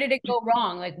 like, where did it go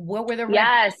wrong? Like, what were the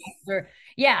yes.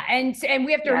 And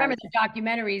we have to remember that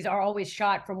documentaries are always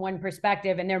shot from one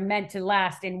perspective and they're meant to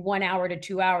last in 1 hour to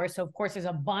 2 hours. So of course there's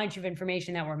a bunch of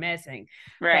information that we're missing.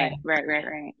 Right.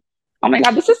 Oh my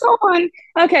God, this is so fun.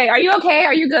 Okay, are you okay?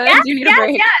 Are you good? Yes, do you need a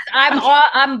break? Yes,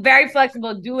 I'm very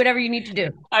flexible. Do whatever you need to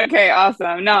do. Okay,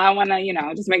 awesome. No, I want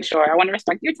to, just make sure. I want to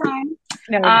respect your time.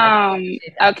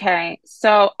 Okay,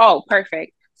 so,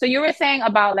 perfect. So you were saying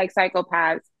about like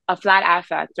psychopaths, a flat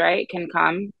affect, right, can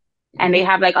come, and they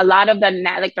have like a lot of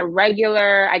the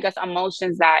regular, I guess,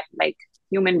 emotions that like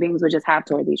human beings would just have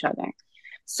towards each other.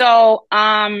 So,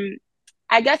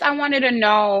 I guess I wanted to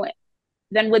know,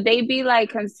 then would they be like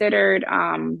considered,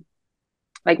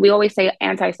 like we always say,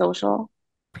 antisocial?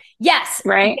 Yes.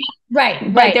 Right.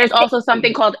 But there's also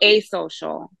something called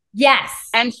asocial. Yes.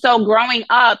 And so growing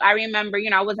up, I remember,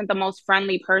 I wasn't the most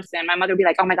friendly person. My mother would be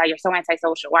like, oh my God, you're so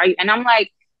antisocial. Why are you? And I'm like,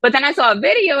 but then I saw a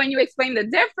video and you explained the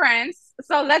difference.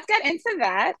 So let's get into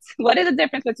that. What is the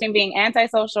difference between being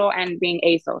antisocial and being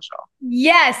asocial?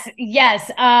 Yes.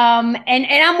 And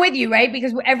I'm with you, right?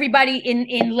 Because everybody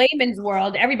in layman's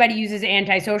world, everybody uses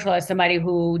antisocial as somebody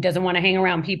who doesn't want to hang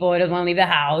around people or doesn't want to leave the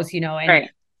house, and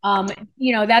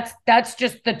that's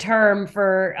just the term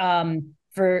for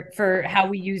how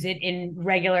we use it in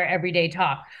regular everyday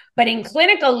talk. But in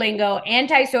clinical lingo,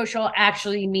 antisocial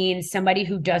actually means somebody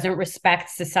who doesn't respect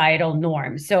societal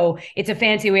norms. So it's a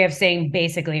fancy way of saying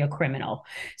basically a criminal.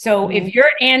 So if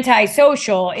you're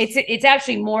antisocial, it's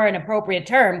actually more an appropriate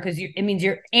term because it means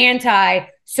you're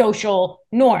anti-social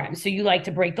norms. So you like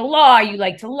to break the law, you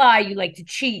like to lie, you like to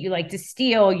cheat, you like to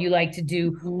steal, you like to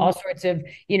do all sorts of,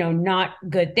 not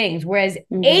good things. Whereas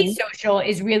asocial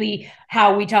is really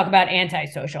how we talk about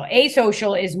antisocial.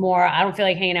 Asocial is more, I don't feel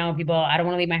like hanging out with people. I don't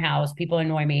want to leave my house. People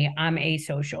annoy me. I'm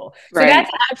asocial. So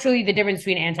that's actually the difference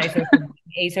between antisocial and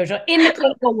asocial in the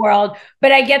clinical world.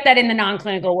 But I get that in the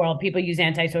non-clinical world, people use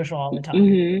antisocial all the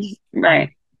time.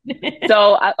 Right.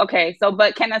 So,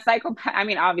 but can a psychopath,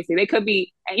 obviously they could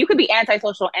be, and you could be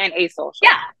antisocial and asocial.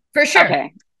 Yeah, for sure.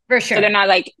 Okay. For sure. So they're not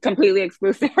like completely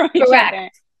exclusive from each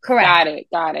other. Correct.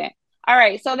 Got it. All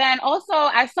right. So then also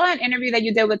I saw an interview that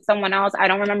you did with someone else. I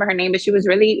don't remember her name, but she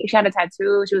had a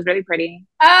tattoo. She was really pretty.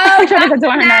 Oh,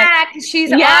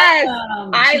 she's awesome.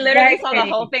 I literally saw the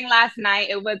whole thing last night.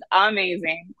 It was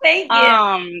amazing. Thank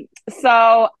you.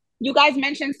 So you guys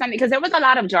mentioned something because there was a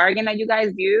lot of jargon that you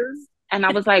guys used. And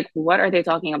I was like, what are they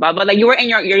talking about? But like you were in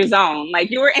your zone. Like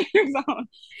you were in your zone.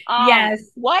 Yes.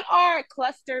 What are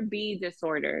cluster B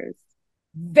disorders?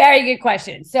 Very good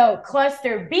question. So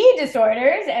cluster B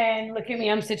disorders, and look at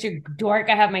me, I'm such a dork.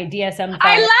 I have my DSM.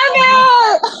 I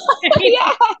love it.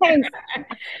 Yes.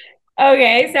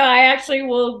 Okay, so I actually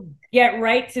will get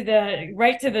right to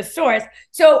the source.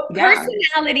 So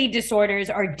personality disorders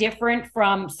are different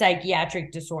from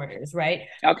psychiatric disorders, right?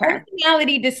 Okay.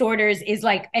 Personality disorders is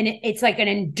it's like an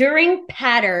enduring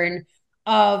pattern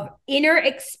of inner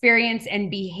experience and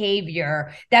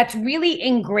behavior that's really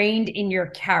ingrained in your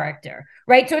character,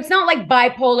 right? So it's not like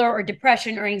bipolar or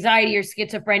depression or anxiety or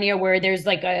schizophrenia where there's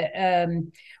like a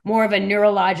more of a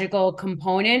neurological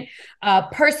component.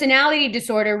 Personality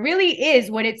disorder really is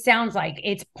what it sounds like.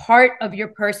 It's part of your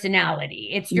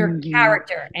personality. It's your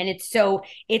character. And it's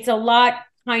a lot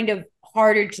kind of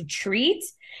harder to treat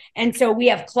And so we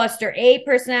have cluster A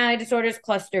personality disorders,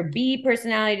 cluster B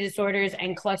personality disorders,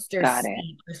 and cluster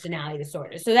C personality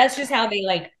disorders. So that's just how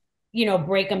they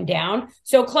break them down.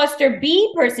 So cluster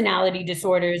B personality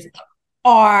disorders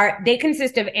they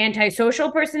consist of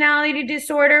antisocial personality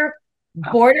disorder,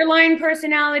 borderline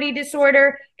personality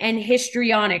disorder, and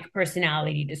histrionic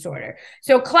personality disorder.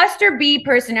 So cluster B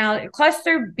personality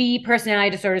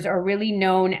disorders are really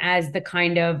known as the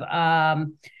kind of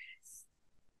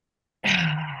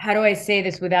how do I say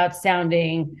this without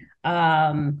sounding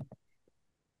like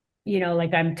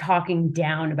I'm talking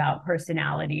down about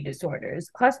personality disorders.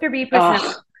 Cluster B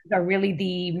personality are really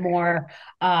the more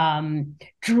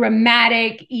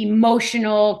dramatic,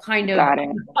 emotional, kind of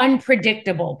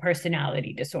unpredictable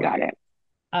personality disorder. Got it.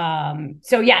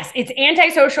 So yes, it's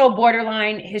antisocial,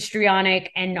 borderline,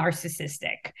 histrionic, and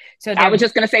narcissistic. So I was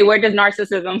just going to say, where does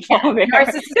narcissism fall there?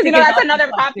 Narcissistic, that's another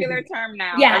popular term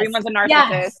now. Yes. Everyone's a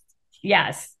narcissist.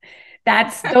 Yes.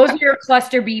 Those are your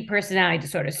cluster B personality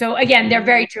disorders. So again, they're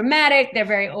very dramatic. They're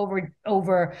very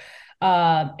over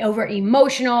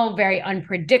emotional, very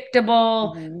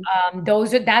unpredictable.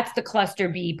 That's the cluster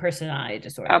B personality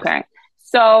disorder. Okay.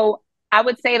 So I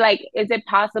would say, is it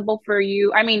possible for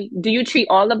you? I mean, do you treat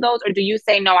all of those, or do you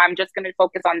say, no, I'm just going to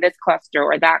focus on this cluster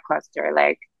or that cluster?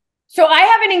 So I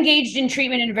haven't engaged in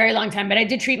treatment in a very long time, but I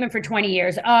did treatment for 20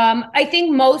 years. I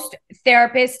think most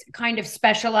therapists kind of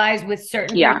specialize with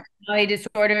certain personality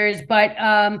disorders, but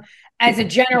as a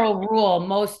general rule,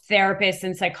 most therapists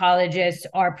and psychologists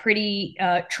are pretty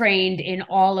trained in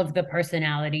all of the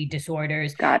personality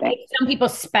disorders. Got it. Some people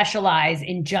specialize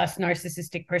in just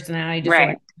narcissistic personality disorder.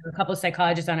 Right. There are a couple of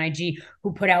psychologists on IG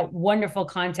who put out wonderful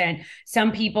content.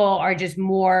 Some people are just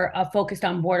more focused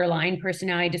on borderline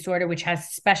personality disorder, which has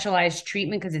specialized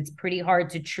treatment because it's pretty hard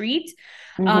to treat.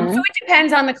 So it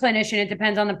depends on the clinician. It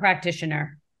depends on the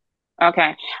practitioner.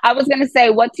 Okay. I was going to say,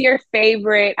 what's your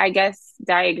favorite, I guess,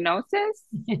 diagnosis?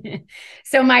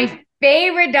 So my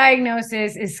favorite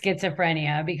diagnosis is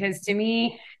schizophrenia, because to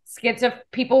me,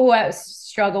 people who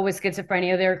struggle with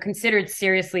schizophrenia, they're considered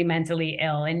seriously mentally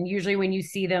ill. And usually when you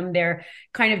see them, they're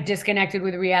kind of disconnected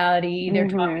with reality. They're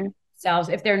talking to themselves.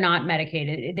 If they're not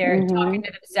medicated, they're talking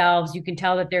to themselves. You can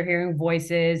tell that they're hearing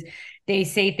voices. They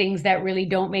say things that really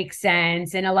don't make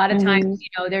sense. And a lot of times,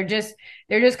 they're just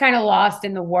kind of lost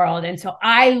in the world. And so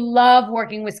I love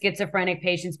working with schizophrenic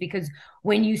patients, because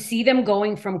when you see them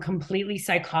going from completely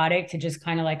psychotic to just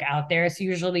kind of out there, it's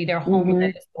usually they're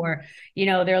homeless or,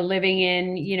 they're living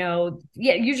in,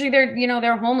 usually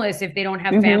they're homeless if they don't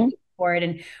have family for it.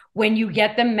 And when you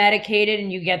get them medicated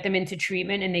and you get them into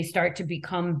treatment and they start to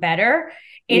become better,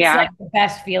 it's the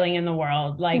best feeling in the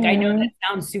world. I know that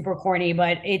sounds super corny,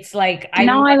 but it's I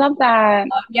love that.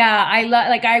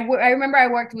 I remember I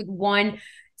worked with one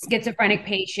schizophrenic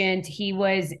patient. He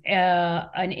was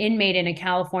an inmate in a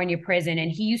California prison, and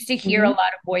he used to hear a lot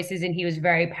of voices, and he was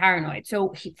very paranoid.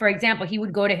 So for example, he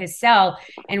would go to his cell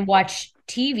and watch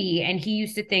TV, and he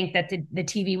used to think that the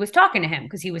TV was talking to him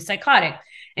because he was psychotic.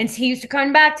 And so he used to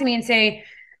come back to me and say,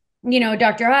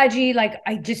 Dr. Haji,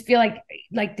 I just feel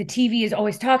like the TV is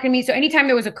always talking to me. So anytime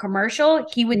there was a commercial,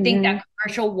 he would think that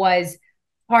commercial was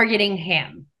targeting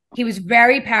him. He was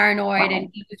very paranoid and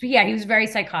he was very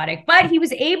psychotic, but he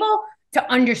was able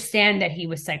to understand that he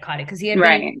was psychotic because he had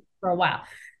been for a while.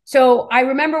 So I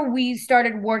remember we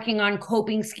started working on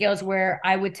coping skills where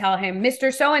I would tell him,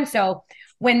 Mr. So-and-so,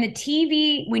 when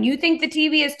you think the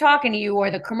TV is talking to you, or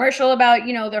the commercial about,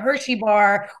 the Hershey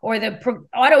bar or the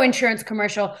auto insurance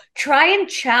commercial, try and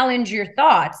challenge your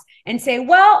thoughts and say,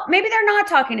 well, maybe they're not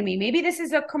talking to me. Maybe this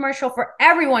is a commercial for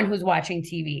everyone who's watching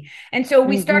TV. And so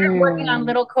we started working on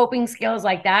little coping skills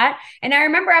like that. And I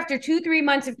remember after 2-3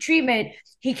 months of treatment,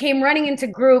 he came running into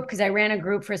group, because I ran a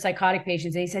group for psychotic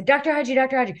patients. And he said, Dr. Haji,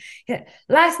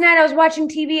 last night I was watching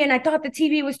TV and I thought the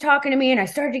TV was talking to me, and I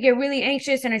started to get really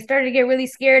anxious and I started to get really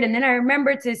scared. And then I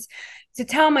remembered to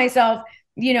tell myself,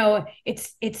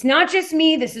 it's not just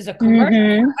me. This is a commercial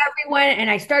for everyone. And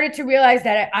I started to realize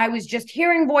that I was just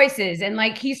hearing voices, and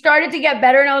he started to get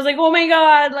better. And I was like, oh my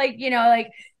God,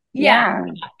 yeah.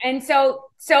 And so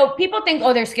people think,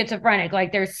 oh, they're schizophrenic,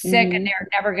 they're sick and they're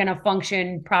never going to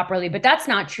function properly. But that's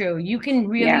not true. You can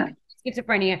really,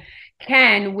 schizophrenia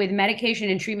can, with medication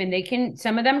and treatment,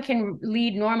 some of them can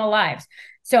lead normal lives.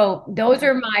 So those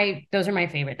are my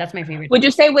favorite. That's my favorite. Would you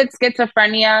say with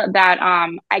schizophrenia that,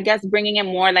 I guess bringing it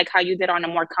more how you did on a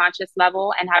more conscious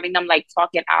level and having them talk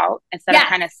it out instead of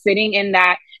kind of sitting in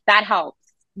that helps?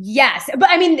 Yes. But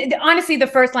I mean, honestly, the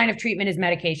first line of treatment is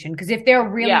medication, because if they're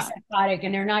really psychotic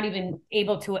and they're not even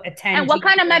able to attend. And what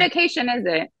kind of medication is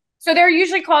it? So they're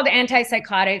usually called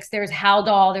antipsychotics. There's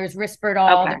Haldol, there's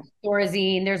Risperdal, Okay. there's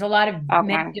Thorazine. There's a lot of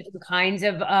many Okay. different kinds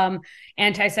of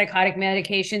antipsychotic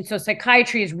medication. So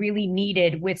psychiatry is really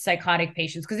needed with psychotic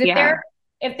patients because Yeah.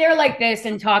 if they're like this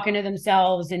and talking to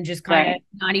themselves and just kind of Right.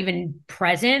 not even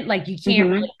present, like you can't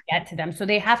Mhm. really get to them. So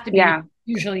they have to be Yeah.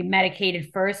 usually medicated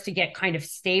first to get kind of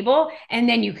stable, and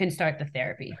then you can start the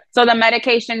therapy. So the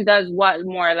medication does what,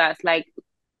 more or less? Like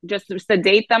just to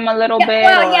sedate them a little bit,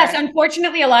 Well, or yes,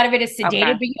 unfortunately, a lot of it is sedated,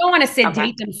 okay. but you don't want to sedate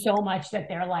Okay. them so much that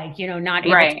they're like, not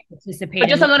able to Right. participate But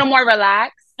just a little more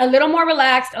relaxed. a little more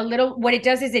relaxed, what it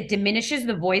does is it diminishes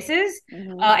the voices.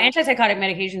 Mhm. Antipsychotic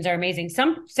medications are amazing.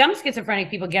 Some schizophrenic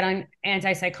people get on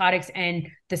antipsychotics and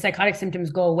the psychotic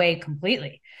symptoms go away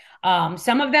completely.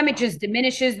 Some of them, it just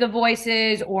diminishes the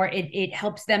voices, or it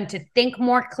helps them to think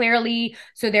more clearly.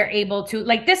 So they're able to,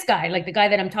 like this guy, like the guy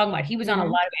that I'm talking about, he was on a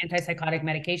lot of antipsychotic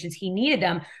medications. He needed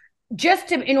them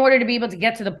just in order to be able to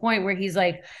get to the point where he's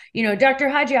like, Dr.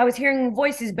 Haji, I was hearing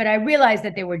voices, but I realized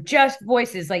that they were just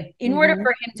voices. Like in order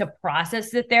for him to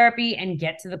process the therapy and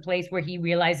get to the place where he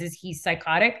realizes he's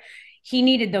psychotic, he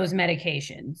needed those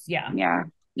medications. Yeah. Yeah.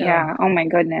 So, yeah. Oh my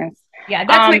goodness. Yeah,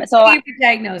 that's my favorite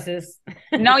diagnosis.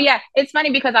 No, yeah, it's funny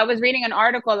because I was reading an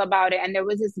article about it, and there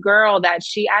was this girl that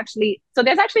so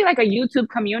there's actually like a YouTube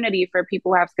community for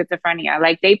people who have schizophrenia.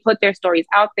 Like they put their stories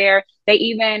out there. They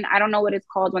even, I don't know what it's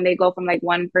called when they go from like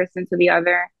one person to the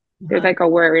other. There's like a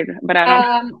word, but I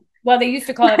don't know. Well, they used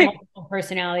to call it multiple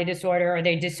personality disorder, or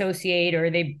they dissociate, or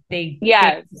they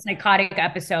yes. psychotic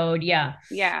episode. Yeah.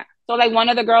 Yeah. So like one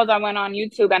of the girls, I went on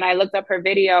YouTube and I looked up her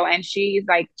video, and she's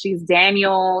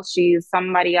Daniel, she's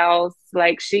somebody else.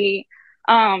 Like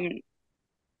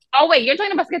oh wait, you're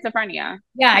talking about schizophrenia.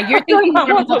 Yeah, you're thinking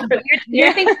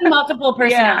you're thinking multiple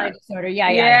personality disorder.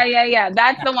 Yeah.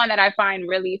 That's the one that I find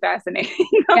really fascinating.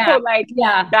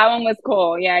 That one was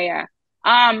cool. Yeah.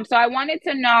 So I wanted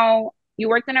to know, you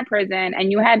worked in a prison and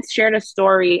you had shared a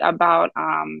story about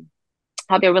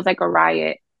how there was like a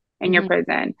riot in your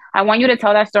prison. I want you to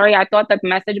tell that story. I thought the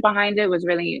message behind it was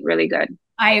really, really good.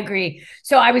 I agree.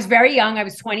 So I was very young. I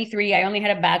was 23. I only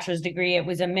had a bachelor's degree. It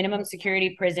was a minimum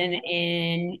security prison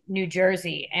in New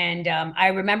Jersey. And I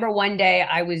remember one day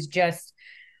I was just,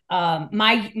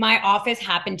 my office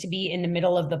happened to be in the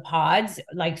middle of the pods.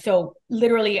 Like, so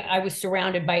literally I was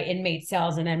surrounded by inmate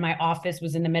cells, and then my office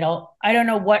was in the middle. I don't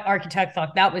know what architect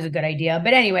thought that was a good idea,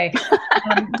 but anyway,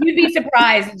 you'd be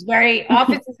surprised.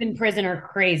 Offices in prison are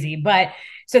crazy, but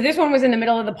so this one was in the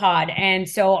middle of the pod. And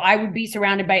so I would be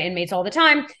surrounded by inmates all the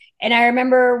time. And I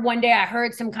remember one day I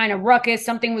heard some kind of ruckus,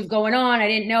 something was going on. I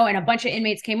didn't know. And a bunch of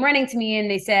inmates came running to me and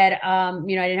they said, I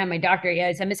didn't have my doctorate yet.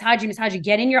 I said, Miss Haji,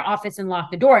 get in your office and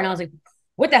lock the door. And I was like,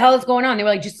 what the hell is going on? They were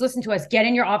like, just listen to us, get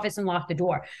in your office and lock the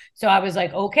door. So I was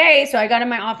like, okay. So I got in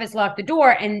my office, locked the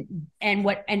door. And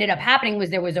what ended up happening was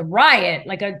there was a riot,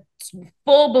 like a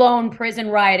full-blown prison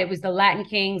riot. It was the Latin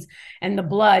Kings and the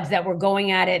Bloods that were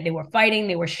going at it. They were fighting,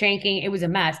 they were shanking. It was a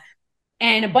mess.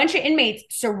 And a bunch of inmates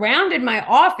surrounded my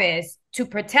office to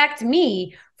protect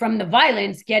me from the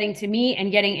violence getting to me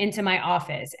and getting into my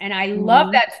office. And I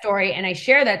love that story. And I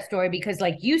share that story because,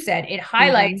 like you said, it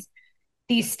highlights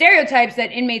these stereotypes that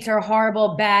inmates are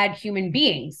horrible, bad human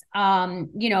beings. At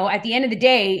the end of the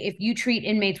day, if you treat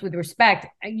inmates with respect,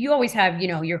 you always have,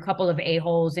 your couple of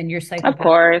a-holes and your psychopaths. Of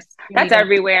course. That's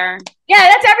everywhere. Yeah,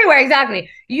 that's everywhere. Exactly.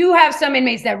 You have some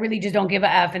inmates that really just don't give a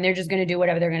F and they're just going to do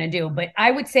whatever they're going to do. But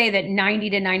I would say that 90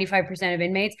 to 95% of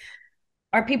inmates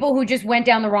are people who just went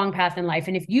down the wrong path in life.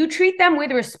 And if you treat them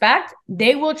with respect,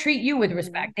 they will treat you with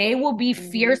respect. They will be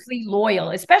fiercely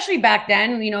loyal, especially back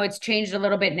then. It's changed a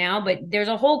little bit now, but there's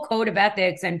a whole code of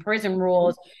ethics and prison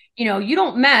rules. You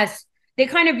don't mess. They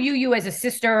kind of view you as a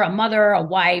sister, a mother, a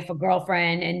wife, a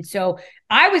girlfriend. And so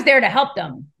I was there to help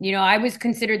them. I was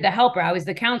considered the helper. I was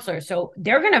the counselor. So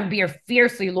they're going to be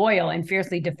fiercely loyal and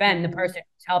fiercely defend the person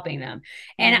who's helping them.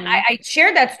 And I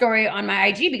shared that story on my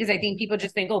IG because I think people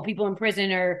just think, oh, people in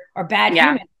prison are bad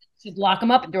humans. Just lock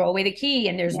them up and throw away the key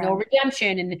and there's no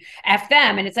redemption and F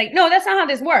them. And it's like, no, that's not how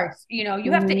this works.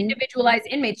 You have to individualize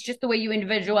inmates just the way you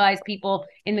individualize people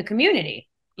in the community,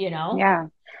 Yeah.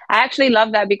 I actually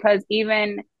love that because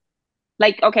even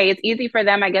okay, it's easy for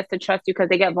them, I guess, to trust you because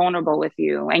they get vulnerable with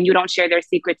you and you don't share their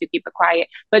secrets, you keep it quiet.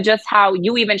 But just how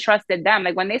you even trusted them.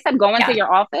 Like when they said go into your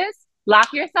office,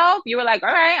 lock yourself, you were like,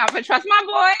 all right, I'm going to trust my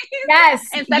boy. Yes.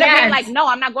 Instead of being like, no,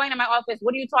 I'm not going to my office.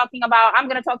 What are you talking about? I'm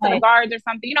going to talk to the guards or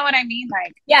something. You know what I mean?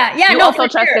 Like, you also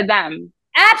trusted them.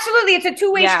 Absolutely. It's a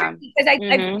two-way street because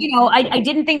I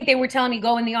didn't think they were telling me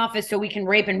go in the office so we can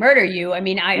rape and murder you. I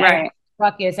mean, I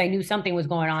knew something was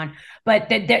going on, but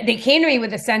they came to me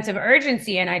with a sense of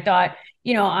urgency. And I thought,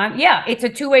 yeah, it's a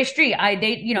two-way street.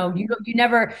 You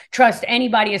never trust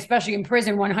anybody, especially in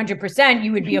prison, 100%.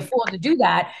 You would be a fool to do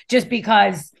that just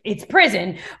because it's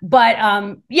prison. But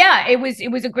yeah, it was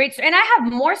a great, and I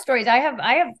have more stories. I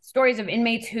have stories of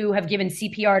inmates who have given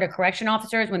CPR to correction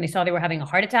officers when they saw they were having a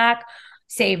heart attack,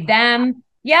 saved them.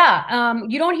 Yeah,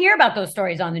 you don't hear about those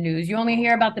stories on the news. You only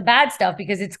hear about the bad stuff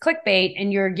because it's clickbait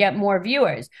and you get more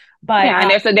viewers. But yeah,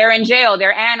 and so they're in jail.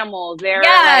 They're animals. They're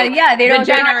they don't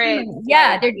degenerate.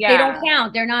 They don't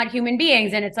count. They're not human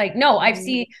beings. And it's like, no,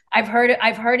 I've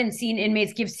heard and seen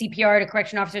inmates give CPR to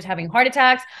correction officers having heart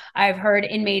attacks. I've heard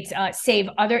inmates save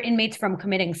other inmates from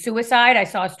committing suicide. I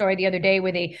saw a story the other day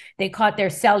where they caught their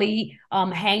cellie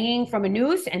hanging from a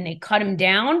noose and they cut him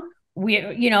down.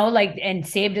 And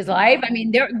saved his life. I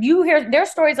mean, there's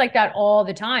stories like that all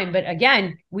the time, but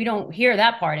again, we don't hear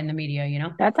that part in the media.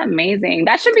 That's amazing.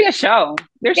 That should be a show.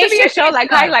 There should be a show like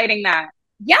highlighting that.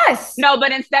 Yes. No,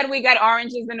 but instead we got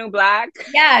Orange is the New Black.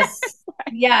 Yes.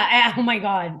 Yeah. Oh my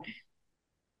God.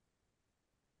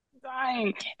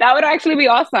 Dying. That would actually be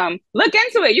awesome. Look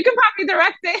into it. You can probably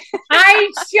direct it.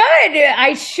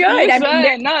 I should. I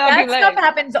mean, that stuff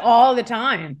happens all the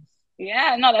time.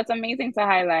 Yeah, no, that's amazing to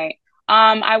highlight.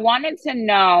 I wanted to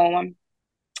know,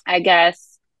 I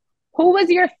guess, who was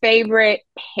your favorite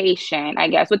patient, I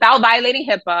guess, without violating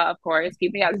HIPAA, of course,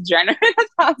 keeping it as generous as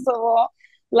possible.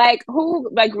 Like, who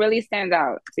really stands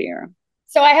out to you?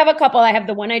 So I have a couple. I have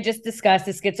the one I just discussed,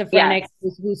 the schizophrenic,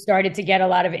 who started to get a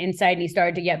lot of insight and he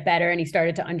started to get better and he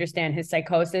started to understand his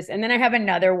psychosis. And then I have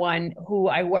another one who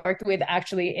I worked with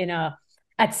actually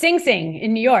at Sing Sing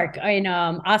in New York, in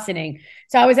Ossining.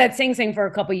 So I was at Sing Sing for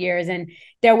a couple of years, and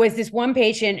there was this one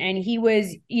patient, and he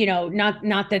was,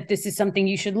 not that this is something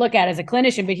you should look at as a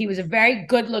clinician, but he was a very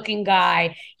good-looking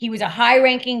guy. He was a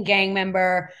high-ranking gang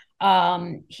member.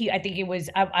 I think it was,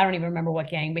 I don't even remember what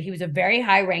gang, but he was a very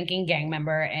high-ranking gang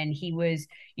member, and he was,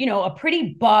 a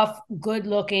pretty buff,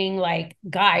 good-looking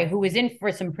guy who was in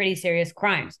for some pretty serious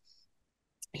crimes.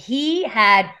 He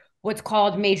had what's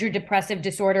called major depressive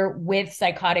disorder with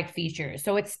psychotic features.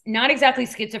 So it's not exactly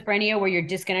schizophrenia where you're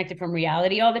disconnected from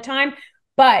reality all the time.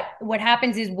 But what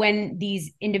happens is when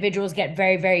these individuals get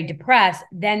very, very depressed,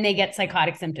 then they get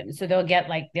psychotic symptoms. So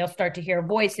they'll start to hear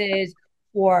voices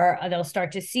or they'll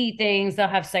start to see things. They'll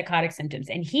have psychotic symptoms.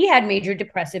 And he had major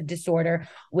depressive disorder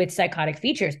with psychotic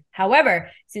features. However,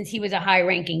 since he was a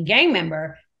high-ranking gang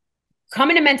member,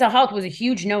 coming to mental health was a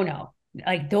huge no-no.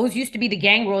 Like those used to be the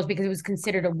gang rules because it was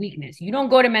considered a weakness. You don't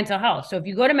go to mental health. So if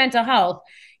you go to mental health,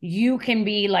 you can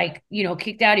be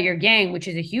kicked out of your gang, which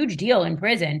is a huge deal in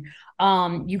prison.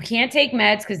 You can't take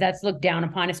meds because that's looked down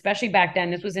upon, especially back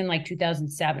then. This was in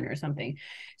 2007 or something.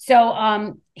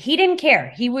 So he didn't care.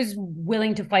 He was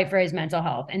willing to fight for his mental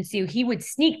health. And so he would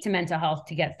sneak to mental health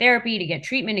to get therapy, to get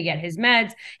treatment, to get his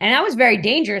meds. And that was very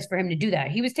dangerous for him to do that.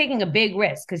 He was taking a big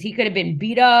risk because he could have been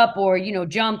beat up or,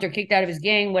 jumped or kicked out of his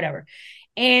gang, whatever.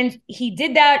 And he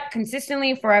did that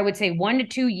consistently for, I would say, 1 to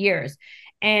 2 years.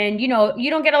 And, you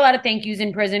don't get a lot of thank yous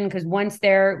in prison because once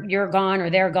you're gone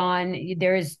or they're gone,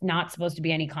 there is not supposed to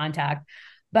be any contact.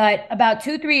 But about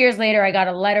 2-3 years later, I got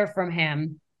a letter from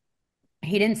him.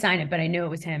 He didn't sign it, but I knew it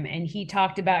was him. And he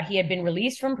talked about he had been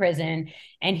released from prison.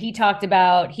 And he talked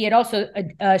about he had also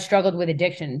struggled with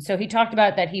addiction. So he talked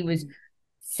about that he was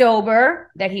sober,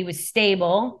 that he was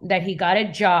stable, that he got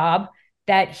a job,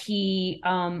 that he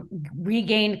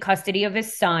regained custody of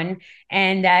his son,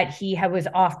 and that he was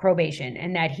off probation,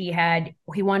 and that he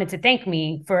wanted to thank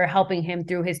me for helping him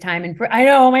through his time in prison. I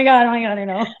know, oh my god, I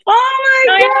know. Oh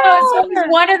my god! So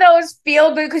it's one of those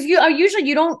feel good because you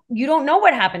don't know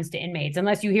what happens to inmates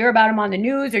unless you hear about them on the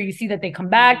news or you see that they come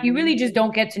back. You really just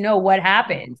don't get to know what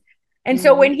happens. And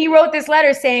so when he wrote this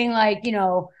letter saying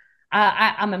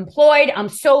I'm employed, I'm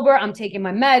sober, I'm taking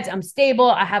my meds, I'm stable,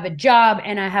 I have a job,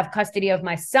 and I have custody of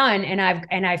my son, and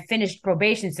I've finished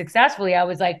probation successfully. I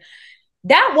was like,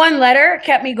 that one letter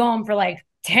kept me going for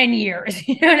 10 years.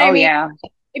 You know what I mean? Yeah.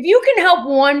 If you can help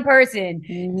one person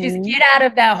just get out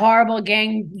of that horrible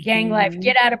gang life,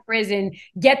 get out of prison,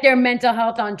 get their mental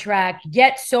health on track,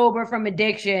 get sober from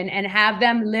addiction, and have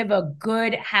them live a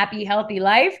good, happy, healthy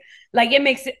life, it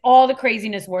makes all the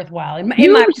craziness worthwhile.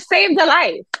 You saved a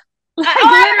life.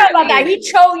 I don't know about that. He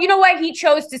chose, you know what? He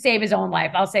chose to save his own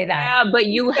life. I'll say that. Yeah, but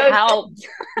you helped.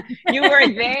 You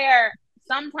were there.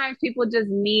 Sometimes people just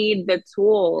need the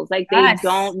tools. They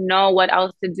don't know what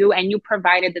else to do, and you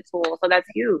provided the tools. So that's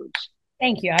huge.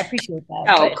 Thank you. I appreciate that.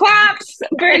 Oh, claps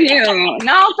for you.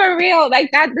 No, for real.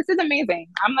 That. This is amazing.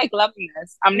 I'm loving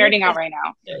this. I'm nerding out right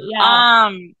now.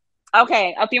 Yeah.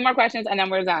 Okay, a few more questions and then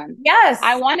we're done. Yes.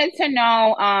 I wanted to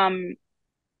know,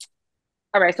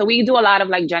 all right, so we do a lot of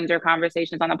like gender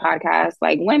conversations on the podcast,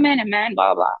 like women and men,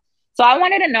 blah, blah. So I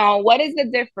wanted to know, what is the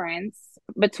difference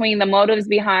between the motives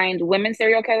behind women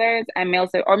serial killers and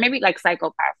or maybe like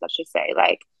psychopaths, let's just say.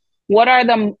 Like, what are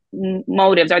the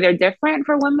motives? Are they different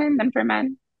for women than for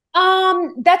men?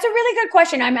 That's a really good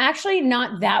question. I'm actually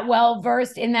not that well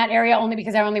versed in that area, only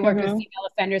because I only worked with female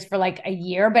offenders for like a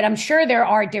year, but I'm sure there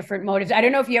are different motives. I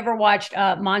don't know if you ever watched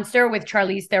Monster with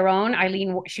Charlize Theron.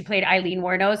 She played Eileen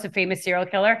Wuornos, a famous serial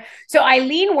killer. So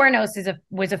Eileen Wuornos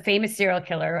was a famous serial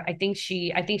killer. I think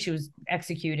she was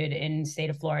executed in the state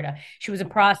of Florida. She was a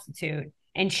prostitute.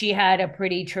 And she had a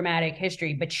pretty traumatic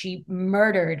history, but she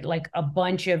murdered like a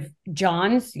bunch of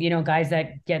Johns, guys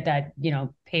that get that,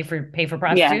 pay for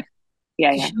prostitutes.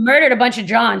 Yeah. She murdered a bunch of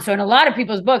Johns. So in a lot of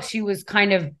people's books, she was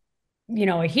kind of,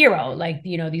 a hero. Like,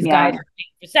 these guys are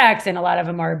paying for sex, and a lot of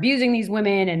them are abusing these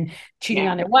women and cheating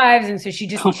on their wives. And so she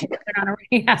just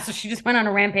went on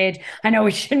a rampage. I know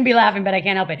we shouldn't be laughing, but I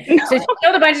can't help it. No. So she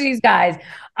killed a bunch of these guys.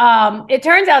 It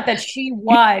turns out that she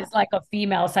was like a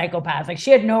female psychopath. Like,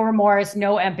 she had no remorse,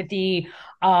 no empathy.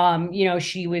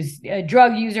 She was a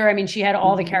drug user. I mean, she had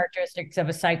all the characteristics of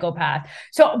a psychopath.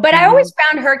 So, but I always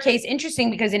found her case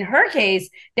interesting because in her case,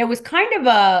 there was kind of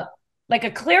a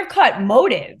clear-cut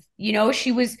motive.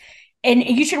 She was, and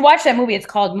you should watch that movie. It's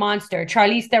called Monster.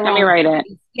 Charlize Theron. Let me write it.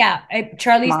 Yeah,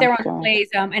 Charlize Theron plays,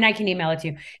 and I can email it to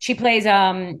you. She plays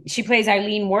Eileen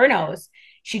Wuornos.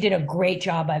 She did a great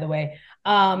job, by the way.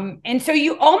 And so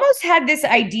you almost had this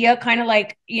idea, kind of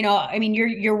like, I mean,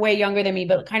 you're way younger than me,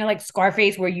 but kind of like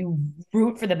Scarface, where you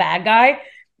root for the bad guy.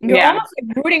 You're almost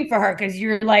like rooting for her because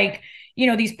you're like,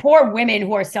 these poor women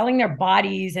who are selling their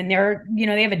bodies, and they're,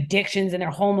 they have addictions, and they're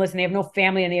homeless, and they have no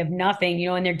family, and they have nothing,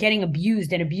 and they're getting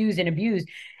abused and abused and abused.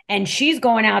 And she's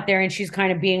going out there and she's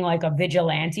kind of being like a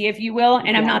vigilante, if you will.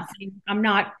 And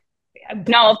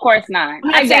no, of course not.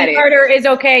 I get it. Murder is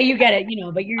okay. You get it,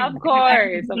 but you're of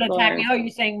course. Attack me. Oh, you're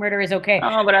saying murder is okay.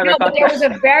 Oh, whatever. No, but there was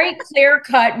a very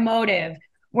clear-cut motive.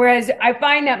 Whereas I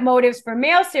find that motives for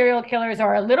male serial killers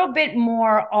are a little bit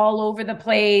more all over the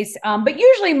place. But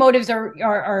usually motives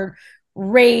are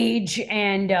rage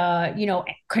and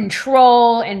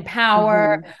control and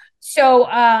power. So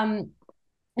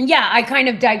yeah, I kind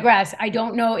of digress. I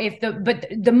don't know if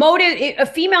the motive, a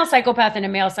female psychopath and a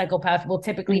male psychopath will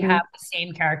typically have the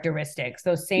same characteristics,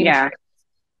 those same traits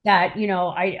that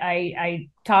I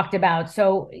talked about.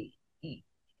 So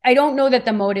I don't know that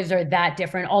the motives are that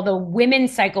different, although women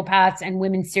psychopaths and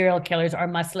women serial killers are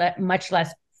much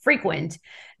less frequent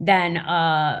than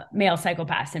male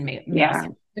psychopaths and male.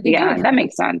 That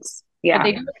makes sense. Yeah, but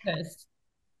they do exist.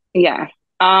 Yeah.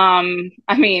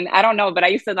 I mean, I don't know, but I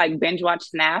used to like binge watch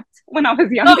Snapped when I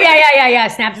was younger. Oh yeah.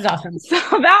 Snapped is awesome. So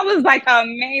that was like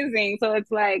amazing. So it's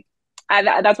like,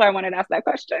 that's why I wanted to ask that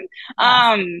question.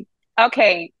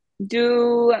 Okay.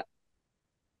 Two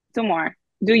more.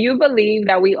 Do you believe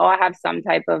that we all have some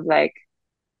type of like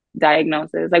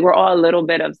diagnosis? Like, we're all a little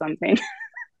bit of something.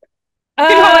 You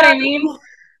know what I mean?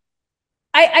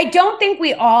 I don't think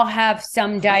we all have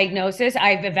some diagnosis.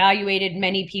 I've evaluated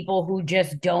many people who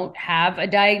just don't have a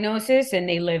diagnosis and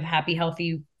they live happy,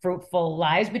 healthy, fruitful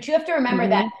lives. But you have to remember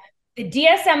that the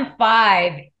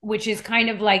DSM-5, which is kind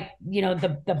of like,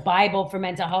 the Bible for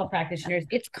mental health practitioners,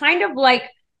 it's kind of like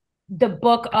the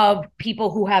book of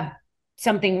people who have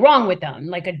something wrong with them,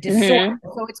 like a disorder.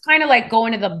 So it's kind of like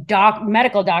going to the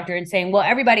medical doctor and saying, well,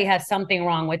 everybody has something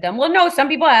wrong with them. Well, no, some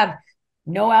people have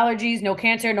no allergies, no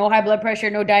cancer, no high blood pressure,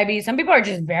 no diabetes. Some people are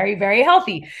just very, very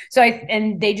healthy. So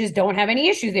and they just don't have any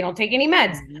issues. They don't take any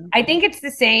meds. I think it's the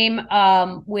same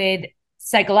with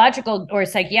psychological or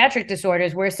psychiatric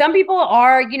disorders, where some people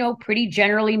are, pretty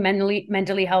generally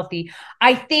mentally healthy.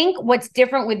 I think what's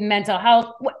different with mental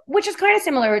health, which is kind of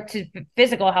similar to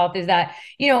physical health, is that,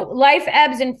 life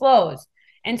ebbs and flows.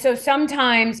 And so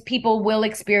sometimes people will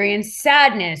experience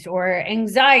sadness or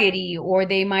anxiety, or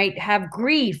they might have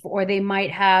grief, or they might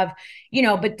have,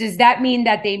 but does that mean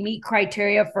that they meet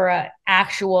criteria for an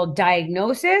actual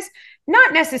diagnosis?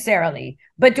 Not necessarily,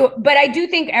 but I do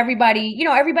think everybody,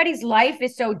 everybody's life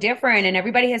is so different, and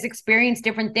everybody has experienced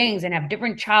different things and have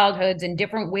different childhoods and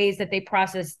different ways that they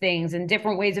process things and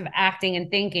different ways of acting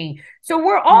and thinking. So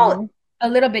we're all a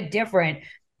little bit different.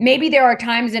 Maybe there are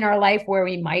times in our life where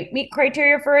we might meet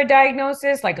criteria for a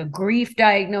diagnosis, like a grief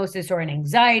diagnosis or an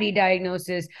anxiety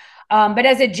diagnosis. But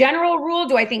as a general rule,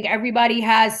 do I think everybody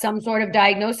has some sort of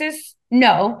diagnosis?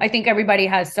 No, I think everybody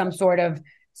has some sort of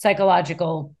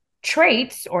psychological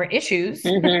traits or issues.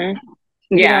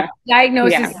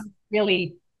 Diagnosis is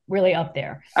really, really up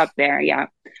there. Yeah.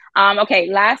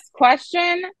 Okay, last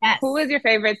question. Yes. Who is your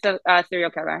favorite serial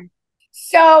killer?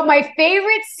 So my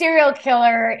favorite serial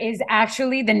killer is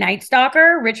actually the Night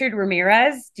Stalker, Richard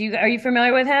Ramirez. Are you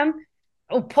familiar with him?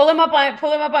 Oh, pull him up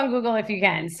on Google if you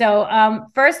can. So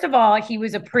first of all, he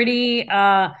was a pretty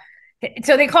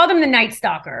so they called him the Night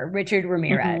Stalker, Richard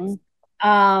Ramirez.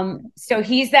 So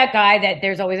he's that guy that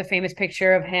there's always a famous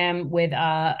picture of him with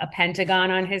a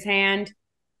pentagon on his hand.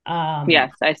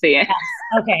 Yes, I see it.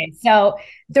 Okay, so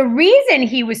the reason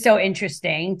he was so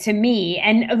interesting to me,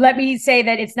 and let me say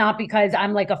that it's not because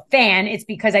I'm like a fan, it's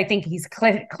because I think he's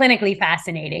clinically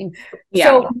fascinating. Yeah.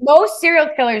 So most serial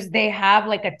killers, they have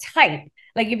like a type.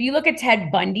 Like if you look at Ted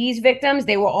Bundy's victims,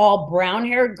 they were all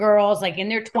brown-haired girls, like in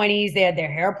their 20s. They had their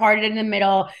hair parted in the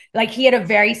middle. Like he had a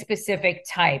very specific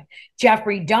type.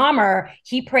 Jeffrey Dahmer,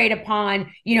 he preyed upon,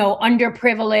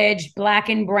 underprivileged, Black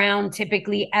and brown,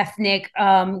 typically ethnic,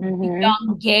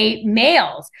 young gay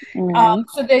males. So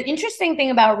the interesting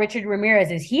thing about Richard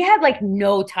Ramirez is he had like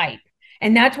no type.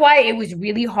 And that's why it was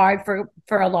really hard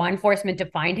for a law enforcement to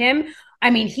find him. I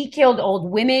mean, he killed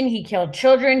old women, he killed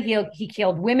children, he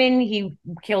killed women, he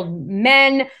killed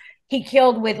men, he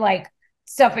killed with like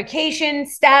suffocation,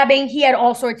 stabbing. He had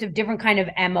all sorts of different kind of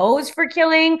MOs for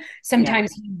killing.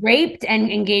 Sometimes he raped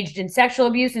and engaged in sexual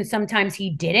abuse, and sometimes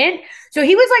he didn't. So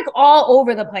he was like all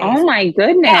over the place. Oh my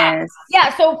goodness.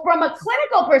 Yeah. So from a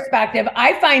clinical perspective,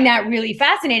 I find that really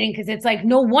fascinating because it's like,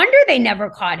 no wonder they never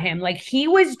caught him. Like he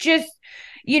was just,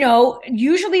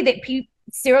 usually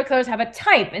serial killers have a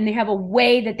type and they have a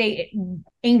way that they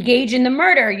engage in the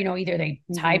murder. Either they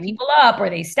tie people up or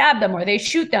they stab them or they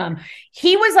shoot them.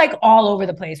 He was like all over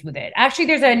the place with it. Actually,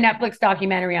 there's a Netflix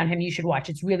documentary on him you should watch.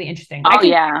 It's really interesting. I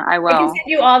will. I can send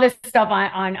you all this stuff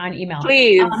on email.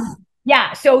 Please.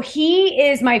 Yeah. So he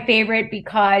is my favorite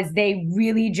because they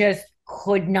really just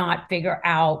could not figure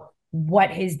out what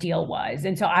his deal was.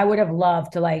 And so I would have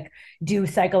loved to like do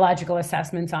psychological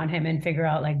assessments on him and figure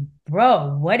out like,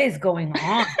 bro, what is going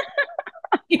on?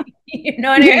 You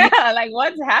know what I mean? Yeah, like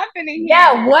what's happening here?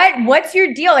 Yeah, what's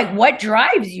your deal? Like what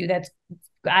drives you?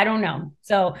 I don't know.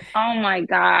 So oh my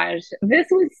gosh, this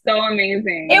was so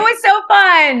amazing. It was so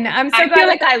fun. I'm so glad. I feel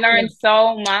like I learned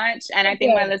so much, and I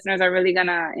think my listeners are really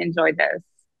gonna enjoy this.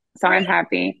 So I'm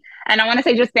happy. And I want to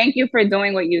say just thank you for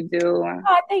doing what you do.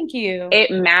 Oh, thank you.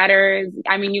 It matters.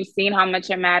 I mean, you've seen how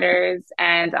much it matters.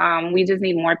 And we just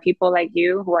need more people like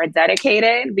you who are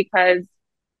dedicated because,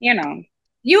 you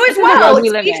as well.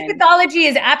 Speech pathology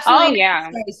is absolutely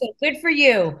necessary. So good for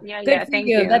you. Yeah, thank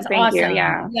you. That's awesome.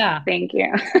 You. Yeah. Thank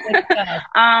you.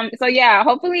 So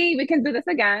hopefully we can do this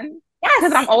again. Yes.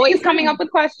 Because I'm always coming up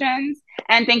with questions.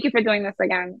 And thank you for doing this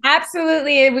again.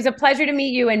 Absolutely. It was a pleasure to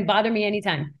meet you, and bother me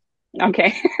anytime.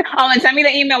 Okay. And send me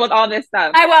the email with all this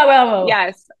stuff. I will.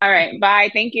 Yes. All right. Bye.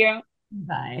 Thank you.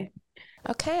 Bye.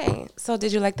 Okay. So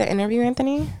did you like the interview,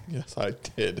 Anthony? Yes, I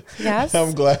did. Yes.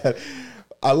 I'm glad.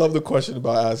 I love the question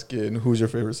about asking who's your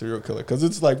favorite serial killer, because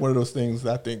it's like one of those things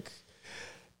that I think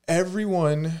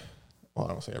everyone, well, I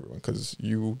don't say everyone because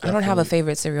I don't have a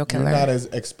favorite serial killer. You're not as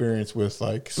experienced with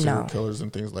like serial killers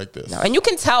and things like this. No, and you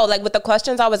can tell like with the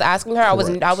questions I was asking her, I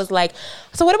was like,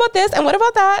 so what about this and what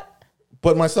about that?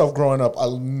 But myself growing up, I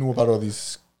knew about all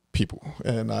these people,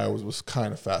 and I was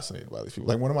kind of fascinated by these people.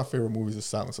 Like one of my favorite movies is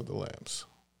Silence of the Lambs.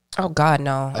 Oh God,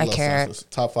 no, I can't.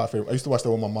 Top 5 favorite. I used to watch that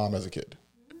with my mom as a kid.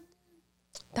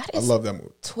 I love that movie.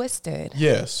 Twisted.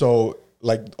 Yeah, so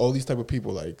like all these type of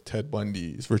people, like Ted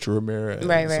Bundy's, Richard Ramirez,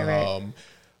 right.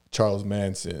 Charles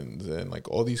Manson's, and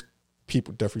like all these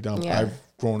people, Jeffrey Dahmer. Yeah. I've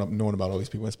grown up knowing about all these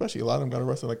people, especially a lot of them got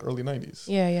arrested like early 90s.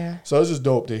 Yeah. So it's just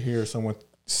dope to hear someone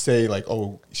say like,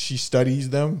 oh, she studies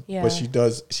them, but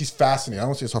she's fascinated. I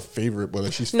don't say it's her favorite, but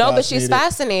like she's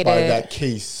fascinated by that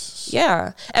case.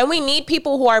 Yeah, and we need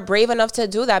people who are brave enough to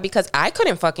do that, because I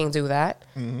couldn't fucking do that.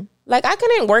 Like I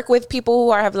couldn't work with people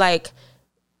who have like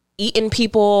eaten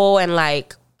people and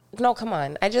like, no, come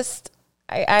on. I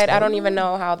don't even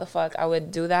know how the fuck I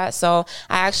would do that. So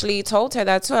I actually told her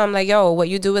that too. I'm like, yo, what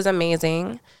you do is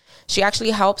amazing. She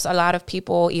actually helps a lot of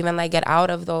people even like get out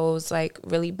of those like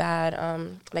really bad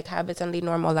like habits and lead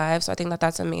normal lives. So I think that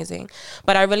that's amazing.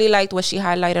 But I really liked what she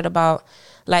highlighted about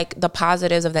like the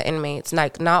positives of the inmates.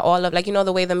 Like not all of, like, you know,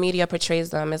 the way the media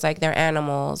portrays them is like they're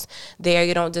animals.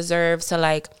 You don't deserve to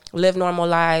like live normal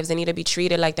lives. They need to be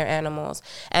treated like they're animals.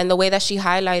 And the way that she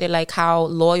highlighted like how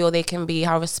loyal they can be,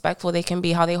 how respectful they can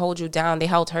be, how they hold you down. They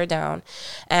held her down.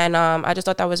 And I just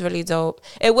thought that was really dope.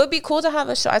 It would be cool to have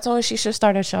a show. I told her she should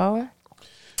start a show.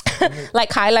 Like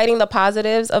highlighting the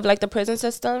positives of like the prison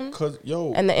system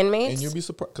and the inmates. And you'd be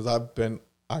surprised, because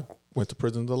I went to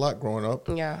prisons a lot growing up.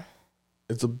 Yeah.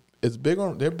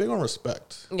 they're big on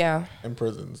respect. Yeah. In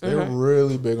prisons. They're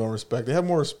really big on respect. They have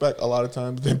more respect a lot of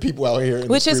times than people out here in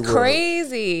which the is free world.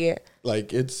 crazy.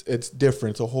 Like it's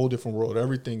different. It's a whole different world.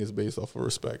 Everything is based off of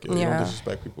respect. You don't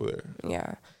disrespect people there.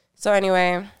 Yeah. So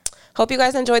anyway, hope you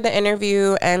guys enjoyed the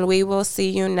interview and we will see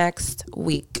you next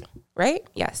week. Right?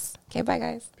 Yes. Okay, bye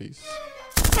guys. Peace.